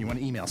platform, you want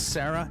to email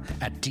Sarah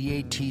at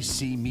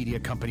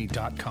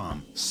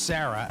datcmediacompany.com.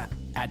 Sarah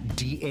at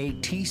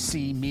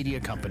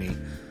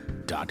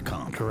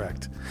datcmediacompany.com.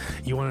 Correct.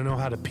 You want to know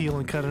how to peel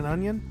and cut an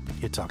onion?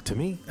 You talk to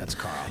me. That's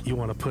Carl. You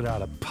want to put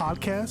out a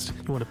podcast?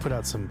 You want to put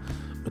out some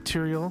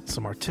material,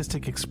 some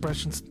artistic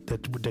expressions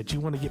that you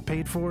want to get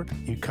paid for?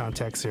 You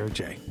contact Sarah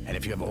J. And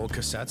if you have old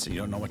cassettes that you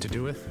don't know what to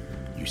do with,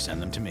 you send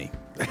them to me,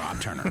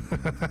 Rob Turner.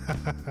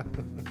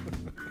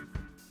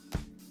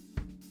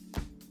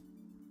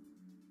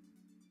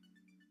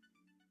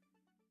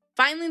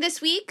 Finally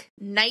this week,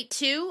 Night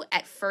 2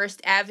 at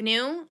First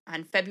Avenue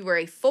on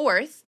February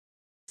 4th.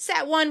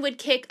 Set 1 would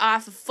kick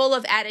off full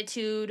of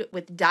attitude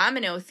with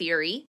Domino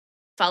Theory,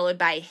 followed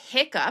by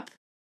Hiccup.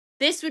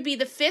 This would be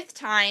the 5th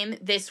time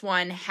this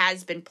one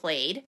has been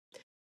played,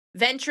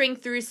 venturing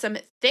through some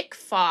thick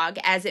fog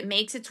as it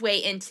makes its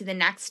way into the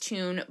next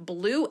tune,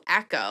 Blue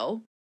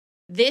Echo.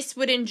 This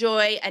would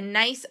enjoy a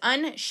nice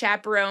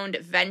unchaperoned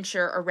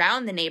venture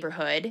around the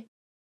neighborhood,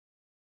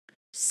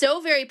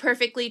 so very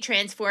perfectly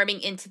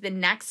transforming into the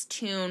next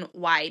tune,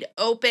 Wide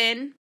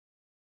Open.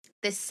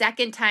 The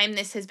second time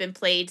this has been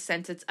played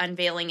since its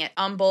unveiling at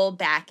Humble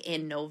back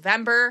in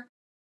November.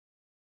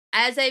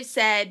 As I've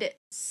said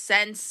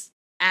since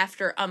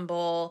after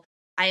Humble,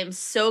 I am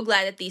so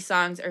glad that these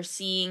songs are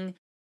seeing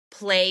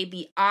play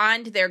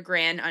beyond their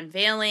grand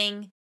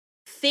unveiling.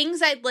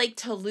 Things I'd Like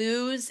to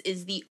Lose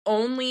is the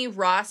only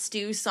Raw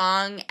Stew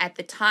song at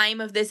the time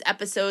of this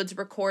episode's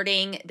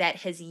recording that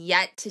has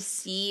yet to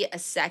see a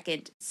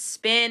second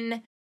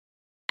spin.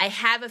 I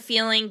have a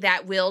feeling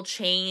that will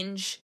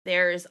change.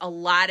 There's a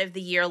lot of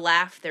the year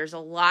left. There's a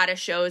lot of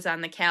shows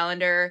on the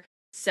calendar.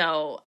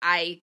 So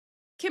I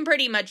can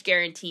pretty much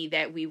guarantee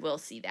that we will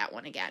see that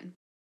one again.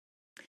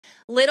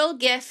 Little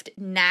Gift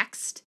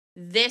next.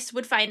 This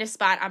would find a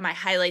spot on my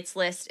highlights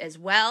list as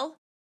well.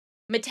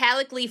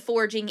 Metallically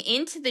forging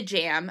into the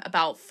jam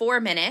about 4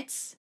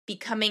 minutes,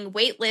 becoming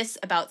weightless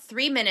about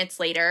 3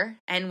 minutes later,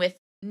 and with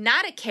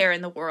not a care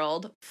in the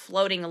world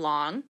floating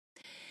along.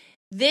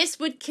 This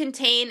would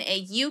contain a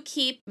You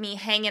Keep Me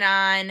Hanging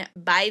On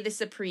by the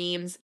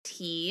Supremes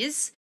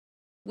tease.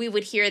 We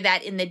would hear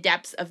that in the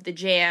depths of the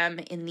jam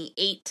in the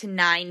 8 to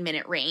 9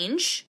 minute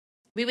range.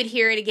 We would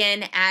hear it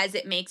again as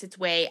it makes its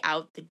way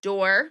out the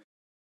door.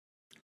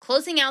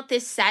 Closing out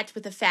this set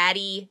with a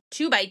fatty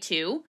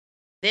 2x2.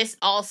 This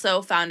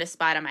also found a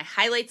spot on my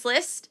highlights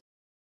list.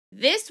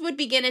 This would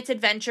begin its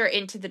adventure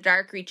into the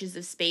dark reaches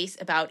of space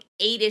about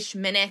 8-ish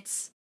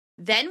minutes,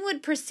 then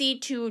would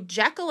proceed to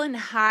Jekyll and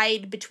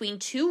Hyde between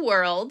two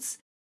worlds,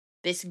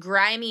 this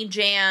grimy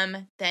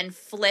jam, then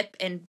flip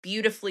and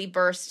beautifully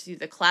burst through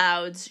the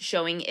clouds,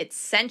 showing its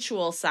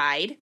sensual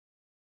side.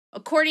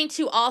 According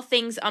to All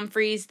Things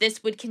Umphreys,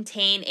 this would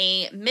contain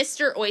a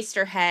Mr.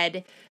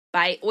 Oysterhead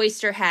by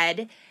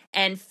Oysterhead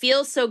and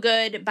Feel So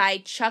Good by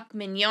Chuck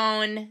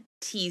Mignon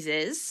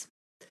teases.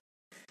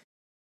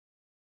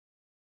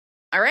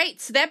 All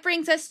right, so that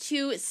brings us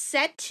to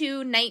set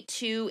 2, night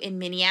 2 in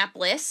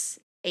Minneapolis,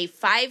 a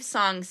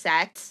 5-song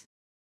set,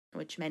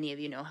 which many of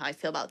you know how I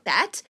feel about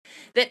that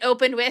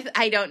opened with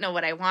I Don't Know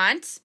What I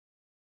Want.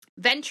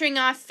 Venturing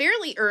off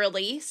fairly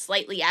early,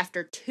 slightly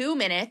after 2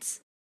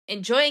 minutes,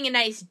 enjoying a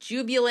nice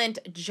jubilant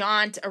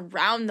jaunt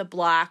around the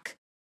block,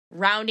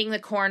 rounding the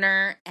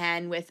corner,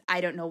 and with I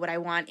Don't Know What I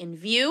Want in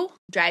view,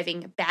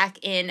 driving back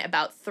in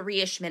about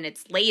 3-ish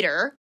minutes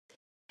later.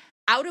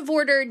 Out of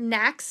order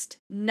next,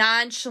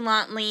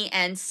 nonchalantly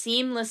and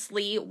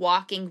seamlessly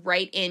walking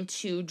right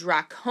into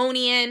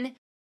Draconian,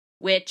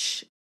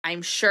 which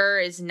I'm sure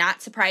is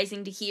not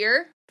surprising to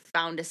hear.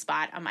 Found a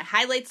spot on my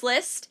highlights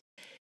list.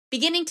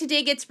 Beginning to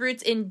dig its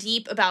roots in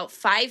deep about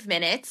 5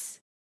 minutes,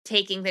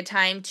 taking the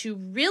time to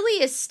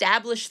really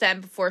establish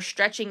them before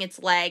stretching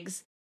its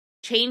legs,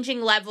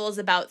 changing levels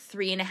about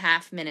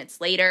 3.5 minutes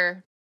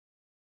later,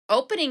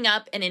 opening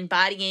up and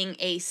embodying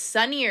a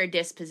sunnier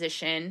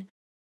disposition,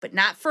 but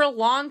not for a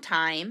long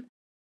time,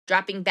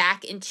 dropping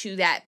back into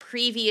that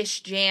previous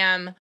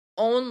jam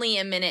only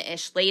a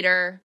minute-ish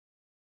later.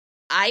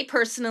 I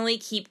personally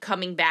keep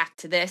coming back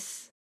to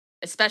this,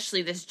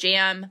 especially this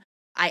jam.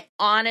 I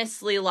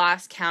honestly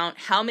lost count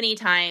how many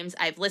times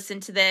I've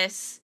listened to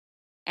this,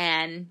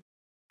 and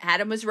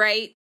Adam was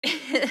right.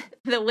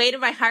 The weight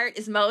of my heart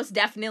is most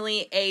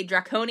definitely a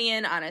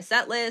Draconian on a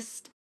set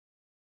list.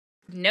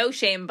 No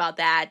shame about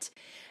that.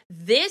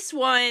 This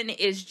one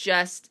is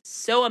just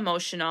so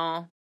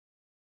emotional.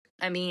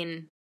 I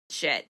mean,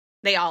 shit,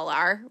 they all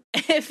are,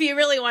 if you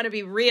really want to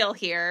be real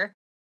here.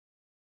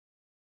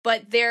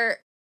 But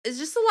there is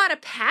just a lot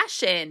of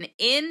passion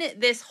in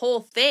this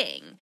whole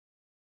thing.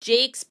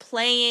 Jake's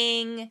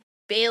playing,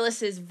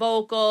 Bayless's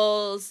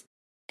vocals,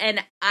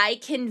 and I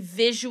can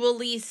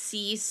visually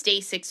see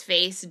Stasic's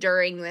face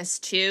during this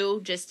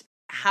too, just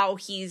how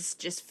he's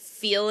just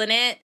feeling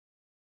it.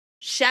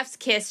 Chef's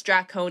Kiss,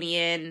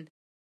 Draconian,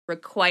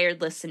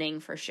 required listening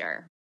for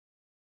sure.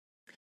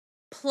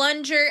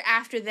 Plunger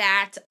after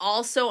that,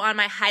 also on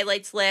my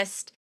highlights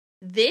list.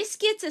 This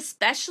gets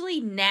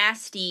especially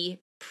nasty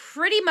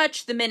pretty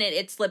much the minute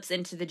it slips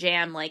into the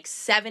jam, like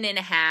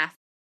 7.5.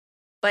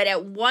 But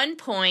at one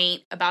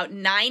point, about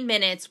 9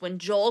 minutes when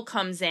Joel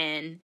comes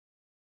in,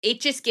 it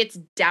just gets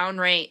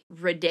downright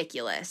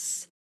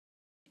ridiculous.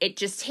 It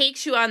just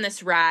takes you on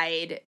this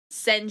ride,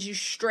 sends you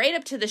straight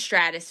up to the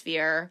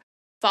stratosphere,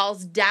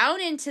 falls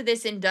down into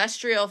this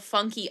industrial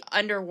funky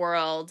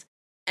underworld,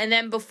 and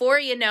then before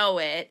you know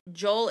it,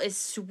 Joel is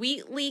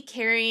sweetly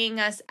carrying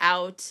us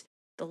out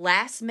the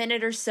last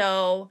minute or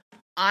so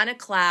on a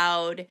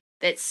cloud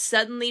that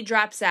suddenly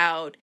drops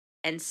out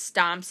and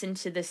stomps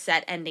into the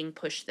set ending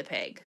Push the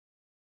Pig.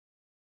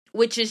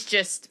 Which is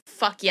just,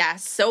 fuck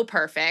yes, so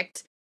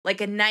perfect. Like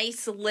a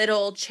nice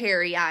little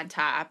cherry on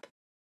top.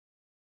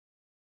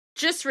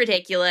 Just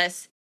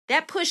ridiculous.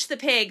 That Push the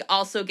Pig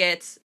also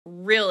gets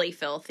really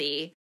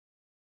filthy.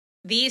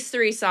 These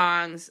 3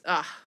 songs,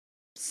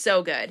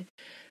 so good.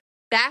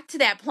 Back to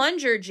that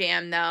Plunger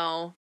jam,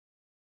 though.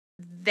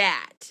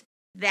 That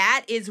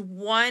That is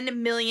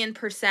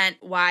 1,000,000%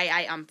 why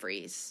I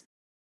Umphreys.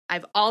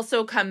 I've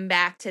also come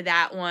back to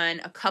that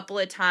one a couple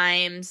of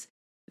times.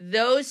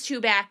 Those two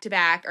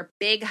back-to-back are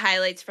big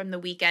highlights from the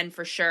weekend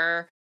for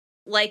sure.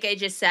 Like I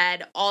just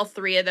said, all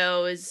three of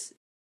those,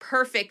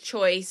 perfect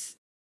choice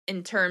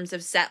in terms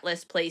of set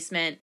list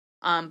placement.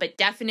 But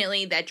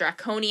definitely that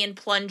Draconian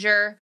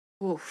Plunger,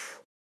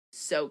 oof,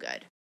 so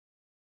good.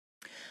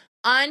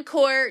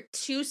 Encore,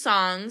 2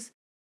 songs.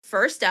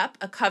 First up,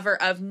 a cover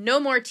of No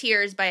More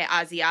Tears by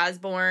Ozzy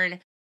Osbourne,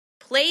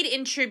 played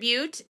in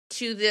tribute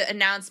to the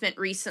announcement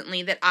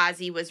recently that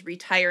Ozzy was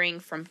retiring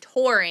from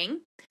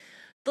touring.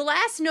 The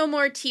last No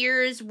More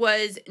Tears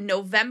was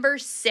November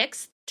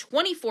 6th,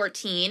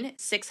 2014,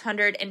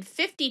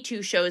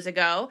 652 shows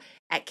ago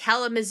at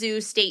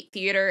Kalamazoo State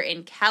Theater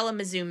in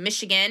Kalamazoo,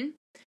 Michigan.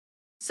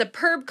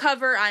 Superb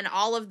cover on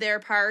all of their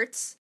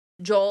parts.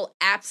 Joel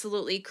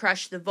absolutely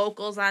crushed the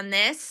vocals on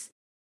this.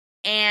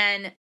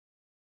 And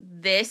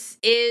this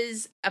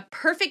is a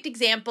perfect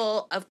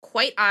example of,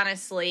 quite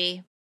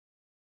honestly,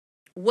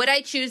 would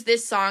I choose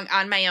this song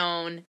on my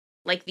own,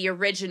 like the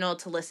original,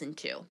 to listen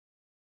to?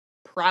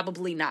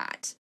 Probably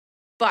not.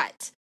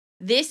 But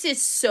this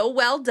is so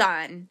well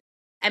done.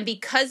 And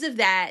because of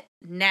that,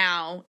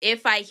 now,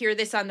 if I hear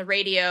this on the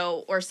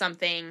radio or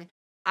something,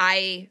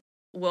 I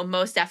will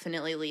most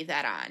definitely leave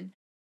that on.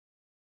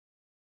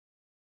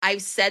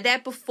 I've said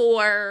that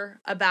before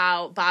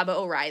about Baba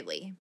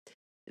O'Riley,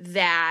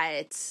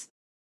 that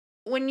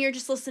when you're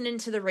just listening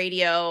to the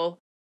radio,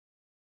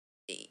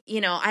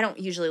 you know, I don't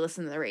usually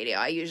listen to the radio.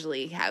 I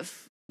usually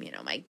have, you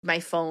know, my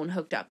phone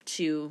hooked up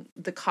to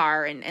the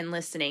car and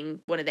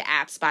listening one of the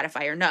apps,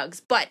 Spotify or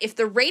Nugs. But if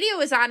the radio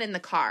is on in the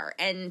car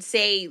and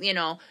say, you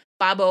know,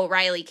 Baba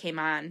O'Riley came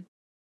on,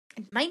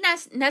 it might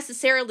not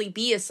necessarily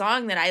be a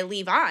song that I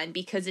leave on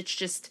because it's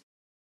just,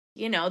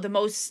 you know, the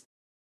most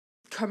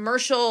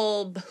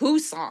commercial Who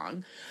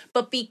song.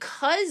 But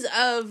because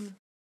of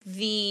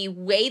the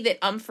way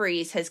that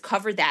Umphreys has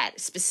covered that,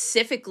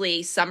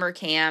 specifically Summer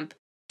Camp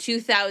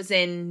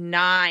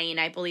 2009,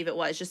 I believe it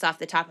was, just off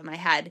the top of my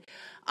head,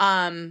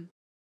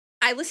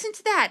 I listen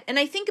to that and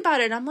I think about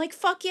it and I'm like,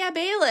 fuck yeah,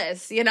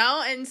 Bayless, you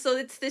know? And so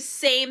it's the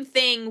same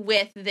thing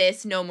with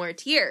this No More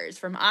Tears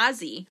from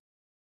Ozzy.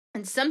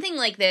 And something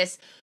like this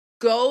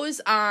goes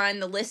on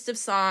the list of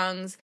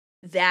songs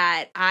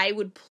that I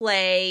would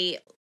play,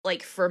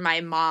 like, for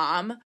my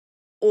mom,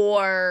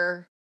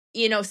 or,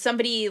 you know,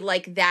 somebody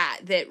like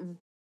that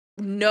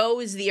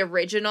knows the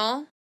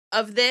original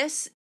of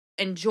this,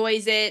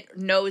 enjoys it,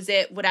 knows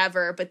it,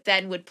 whatever, but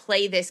then would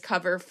play this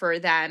cover for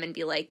them and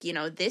be like, you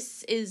know,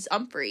 this is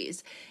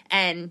Umphreys,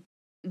 and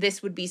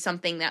this would be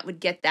something that would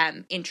get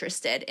them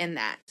interested in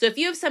that. So if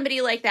you have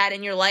somebody like that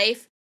in your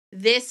life,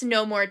 this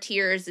No More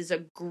Tears is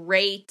a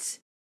great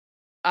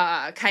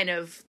kind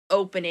of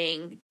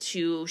opening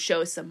to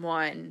show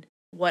someone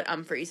what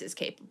Umphreys is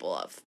capable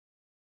of.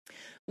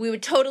 We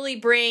would totally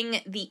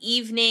bring the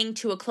evening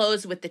to a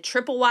close with the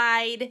triple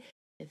wide.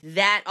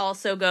 That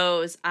also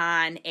goes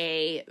on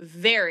a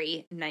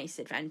very nice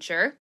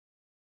adventure.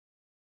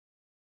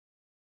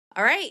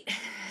 All right,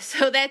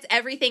 so that's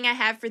everything I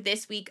have for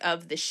this week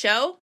of the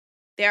show.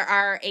 There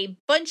are a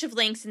bunch of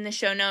links in the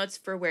show notes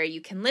for where you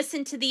can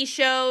listen to these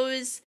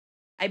shows.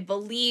 I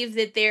believe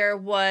that there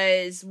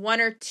was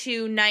 1 or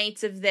 2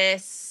 nights of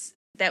this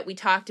that we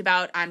talked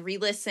about on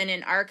Re-Listen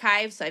and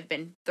Archive, so I've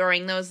been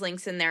throwing those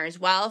links in there as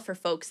well for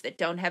folks that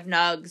don't have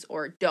Nugs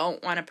or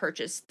don't want to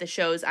purchase the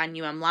shows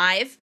on UM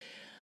Live.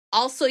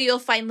 Also, you'll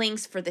find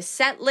links for the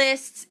set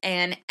lists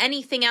and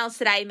anything else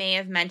that I may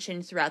have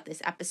mentioned throughout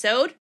this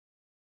episode.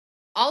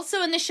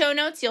 Also in the show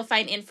notes, you'll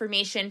find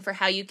information for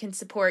how you can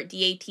support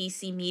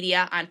DATC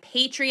Media on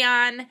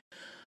Patreon.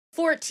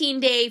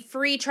 14-day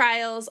free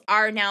trials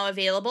are now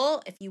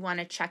available if you want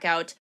to check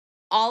out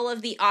all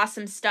of the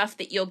awesome stuff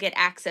that you'll get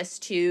access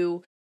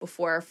to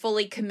before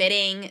fully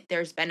committing.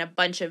 There's been a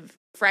bunch of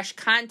fresh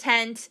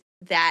content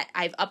that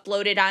I've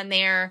uploaded on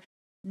there,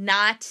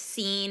 not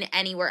seen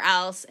anywhere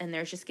else, and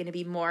there's just going to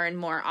be more and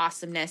more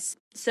awesomeness.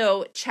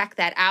 So check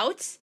that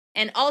out.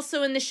 And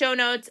also in the show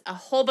notes, a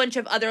whole bunch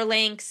of other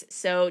links,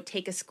 so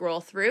take a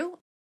scroll through.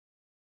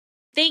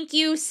 Thank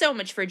you so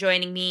much for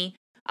joining me.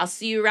 I'll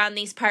see you around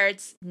these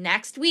parts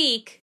next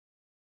week.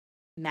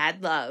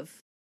 Mad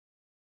love.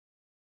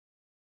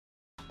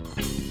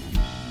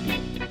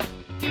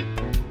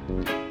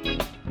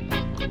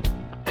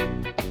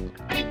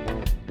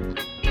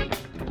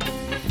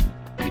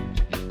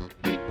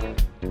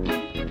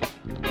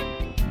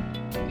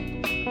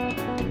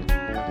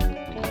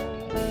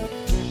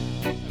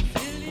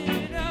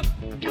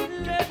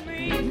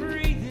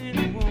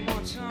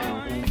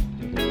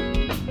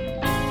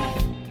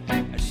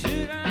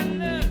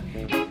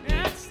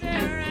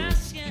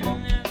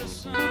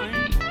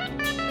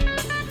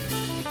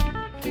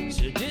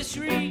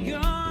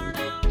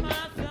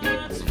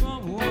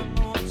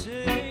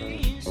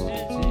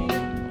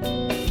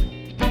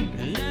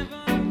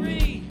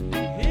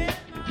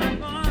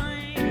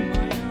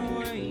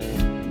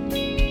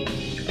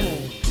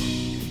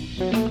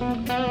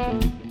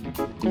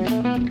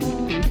 Thank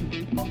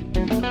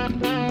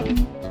you.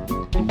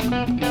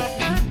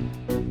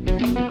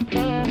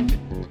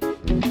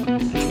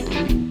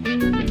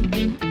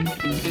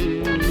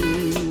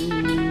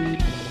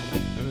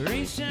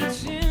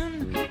 sets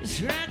in,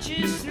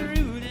 scratches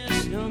through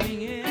this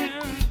numbing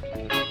air.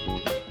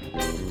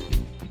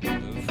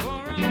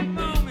 For a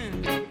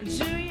moment, do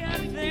you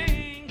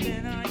think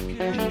that I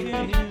could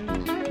care?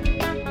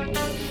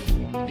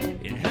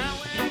 And how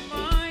am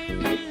I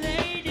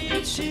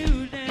related to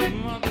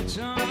them other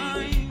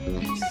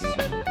times?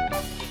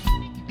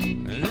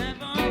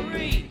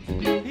 Elaborate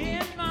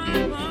in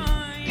my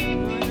mind,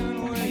 my own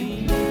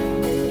way.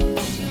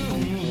 So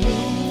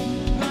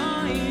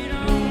ride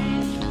on,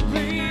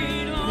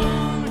 read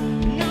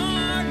on,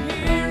 not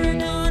here and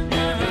not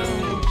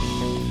now.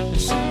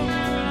 So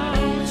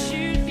don't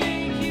you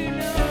think you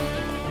know,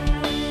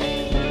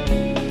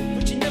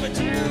 but you never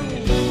do.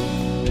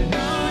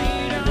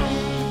 Ride on,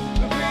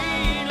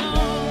 read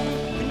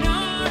on,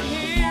 not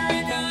here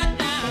and not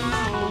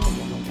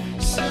now.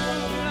 So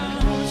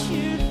don't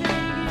you think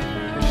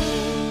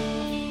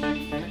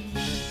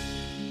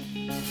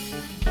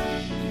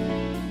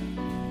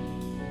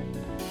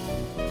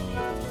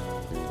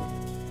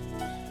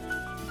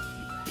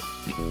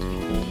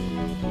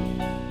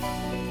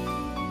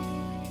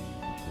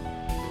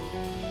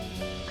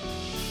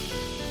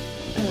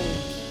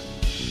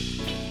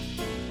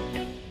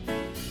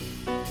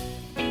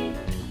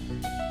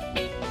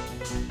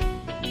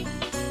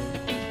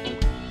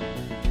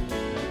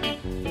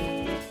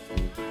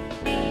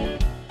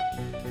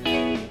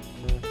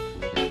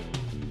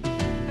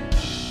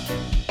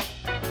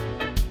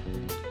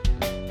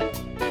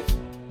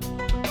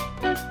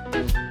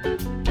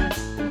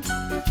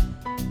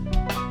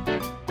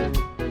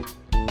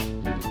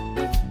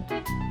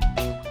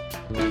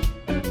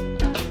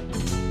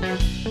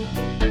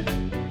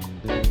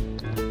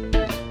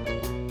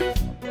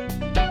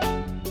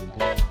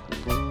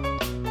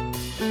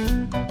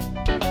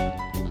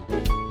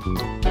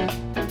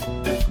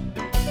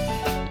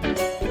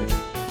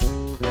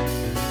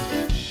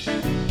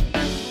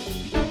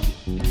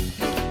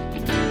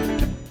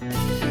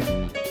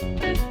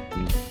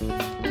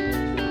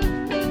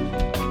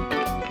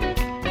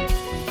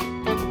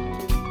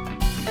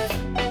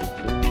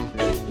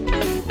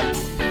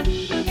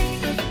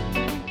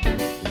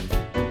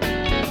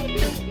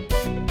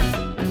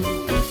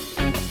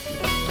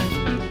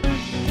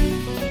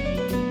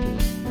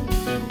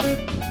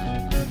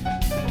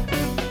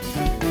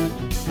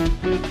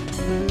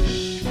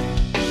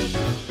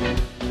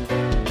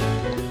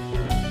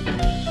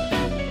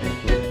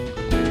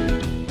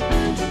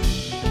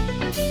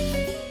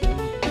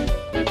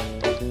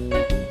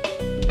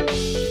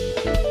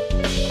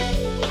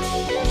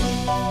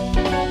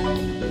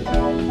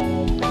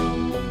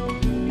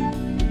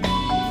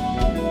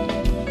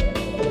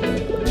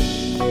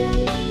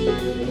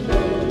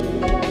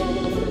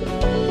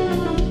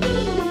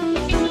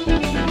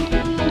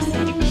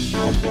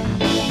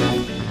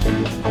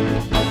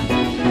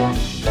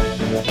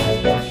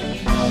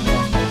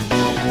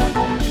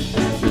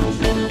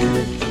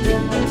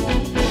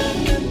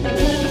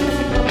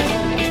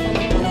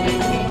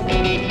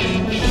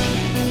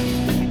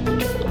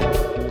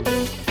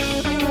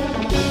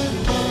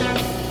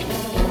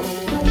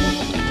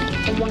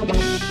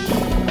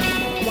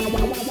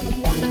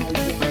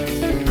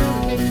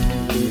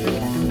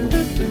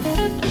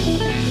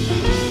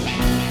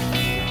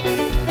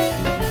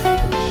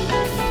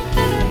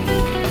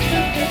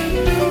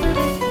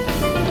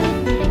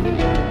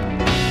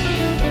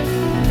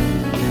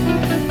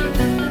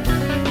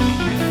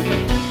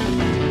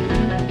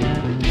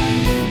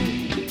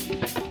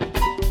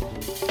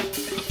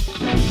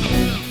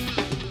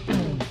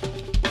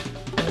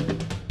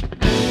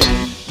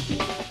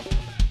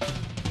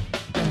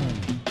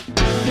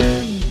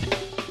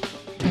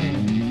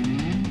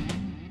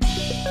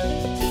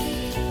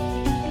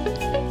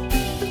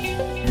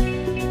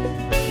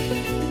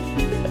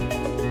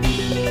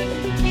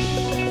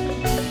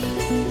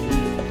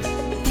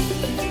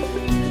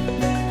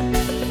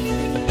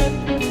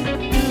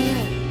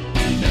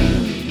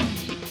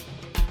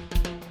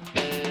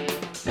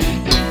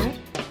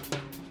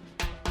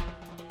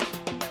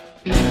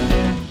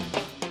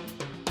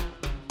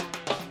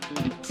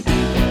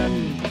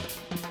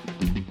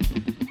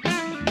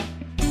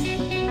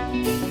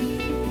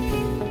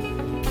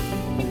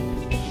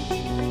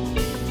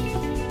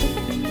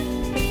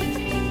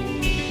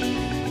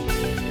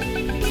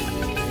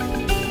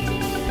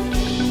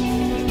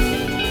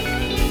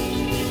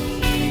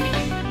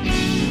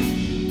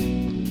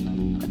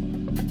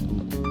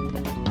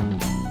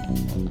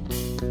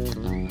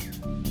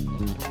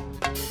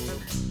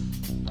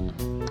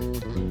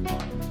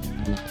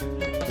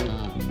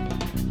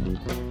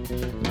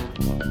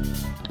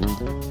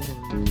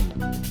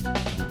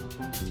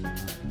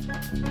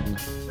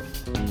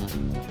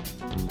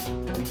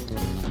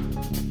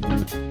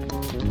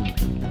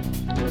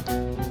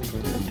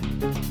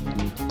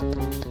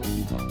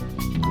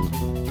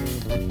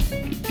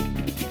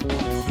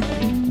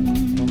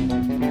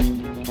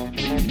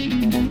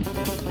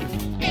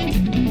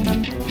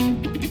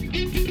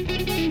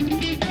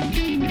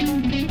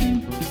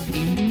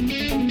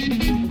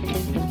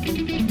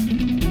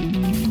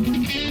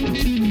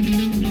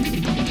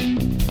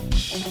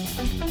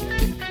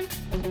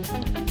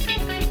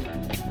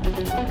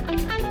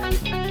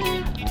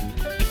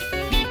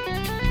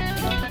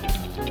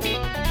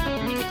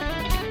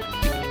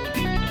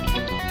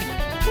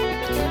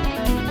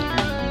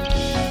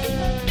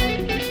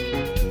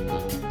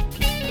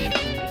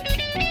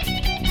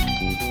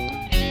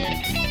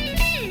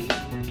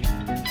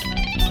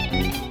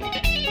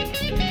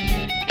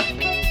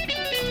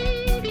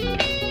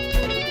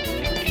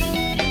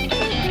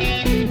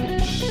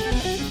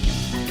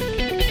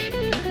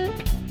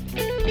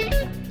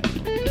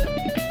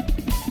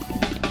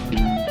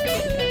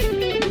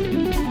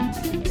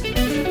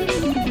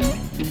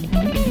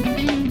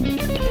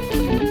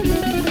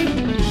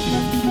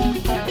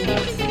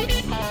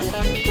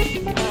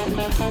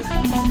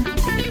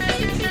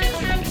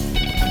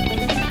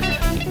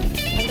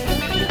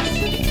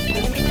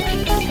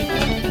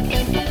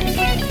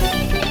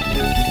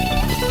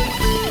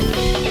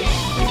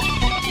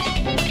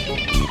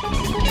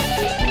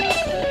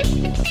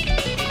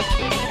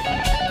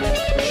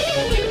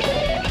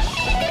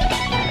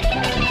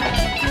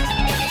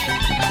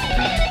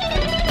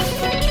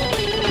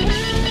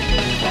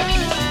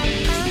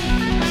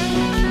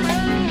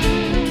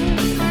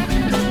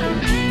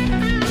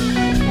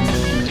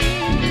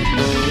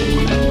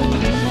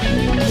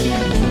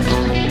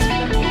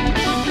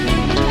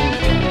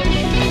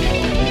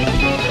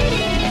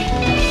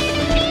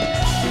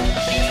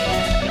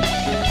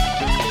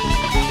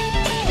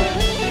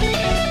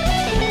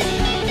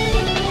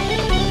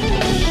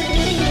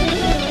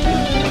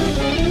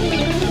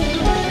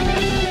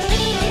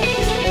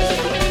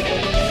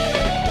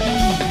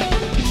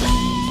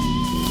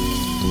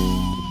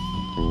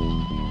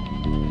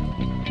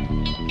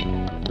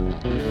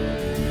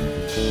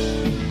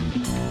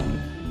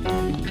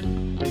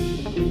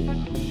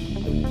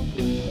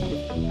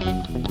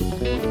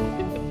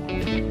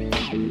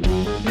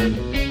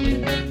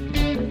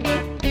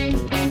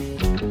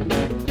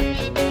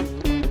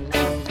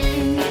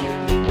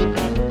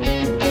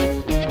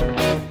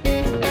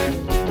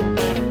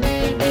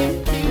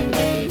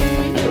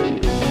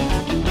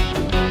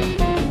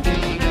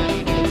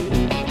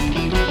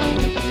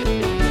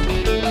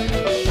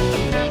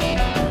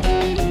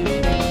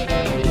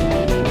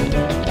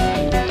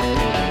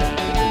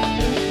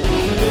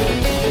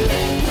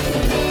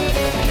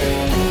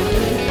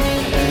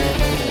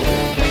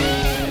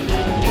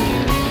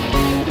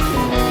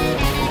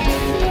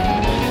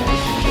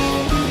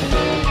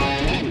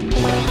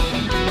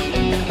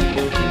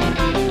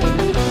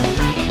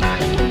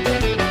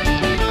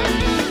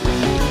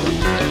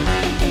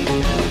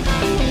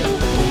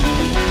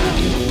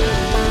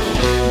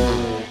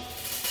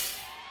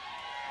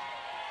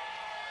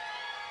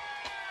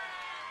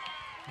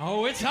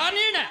Oh, it's hot in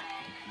here now.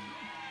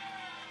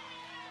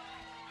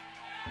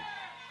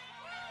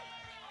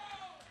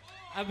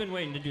 I've been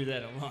waiting to do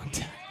that a long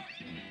time.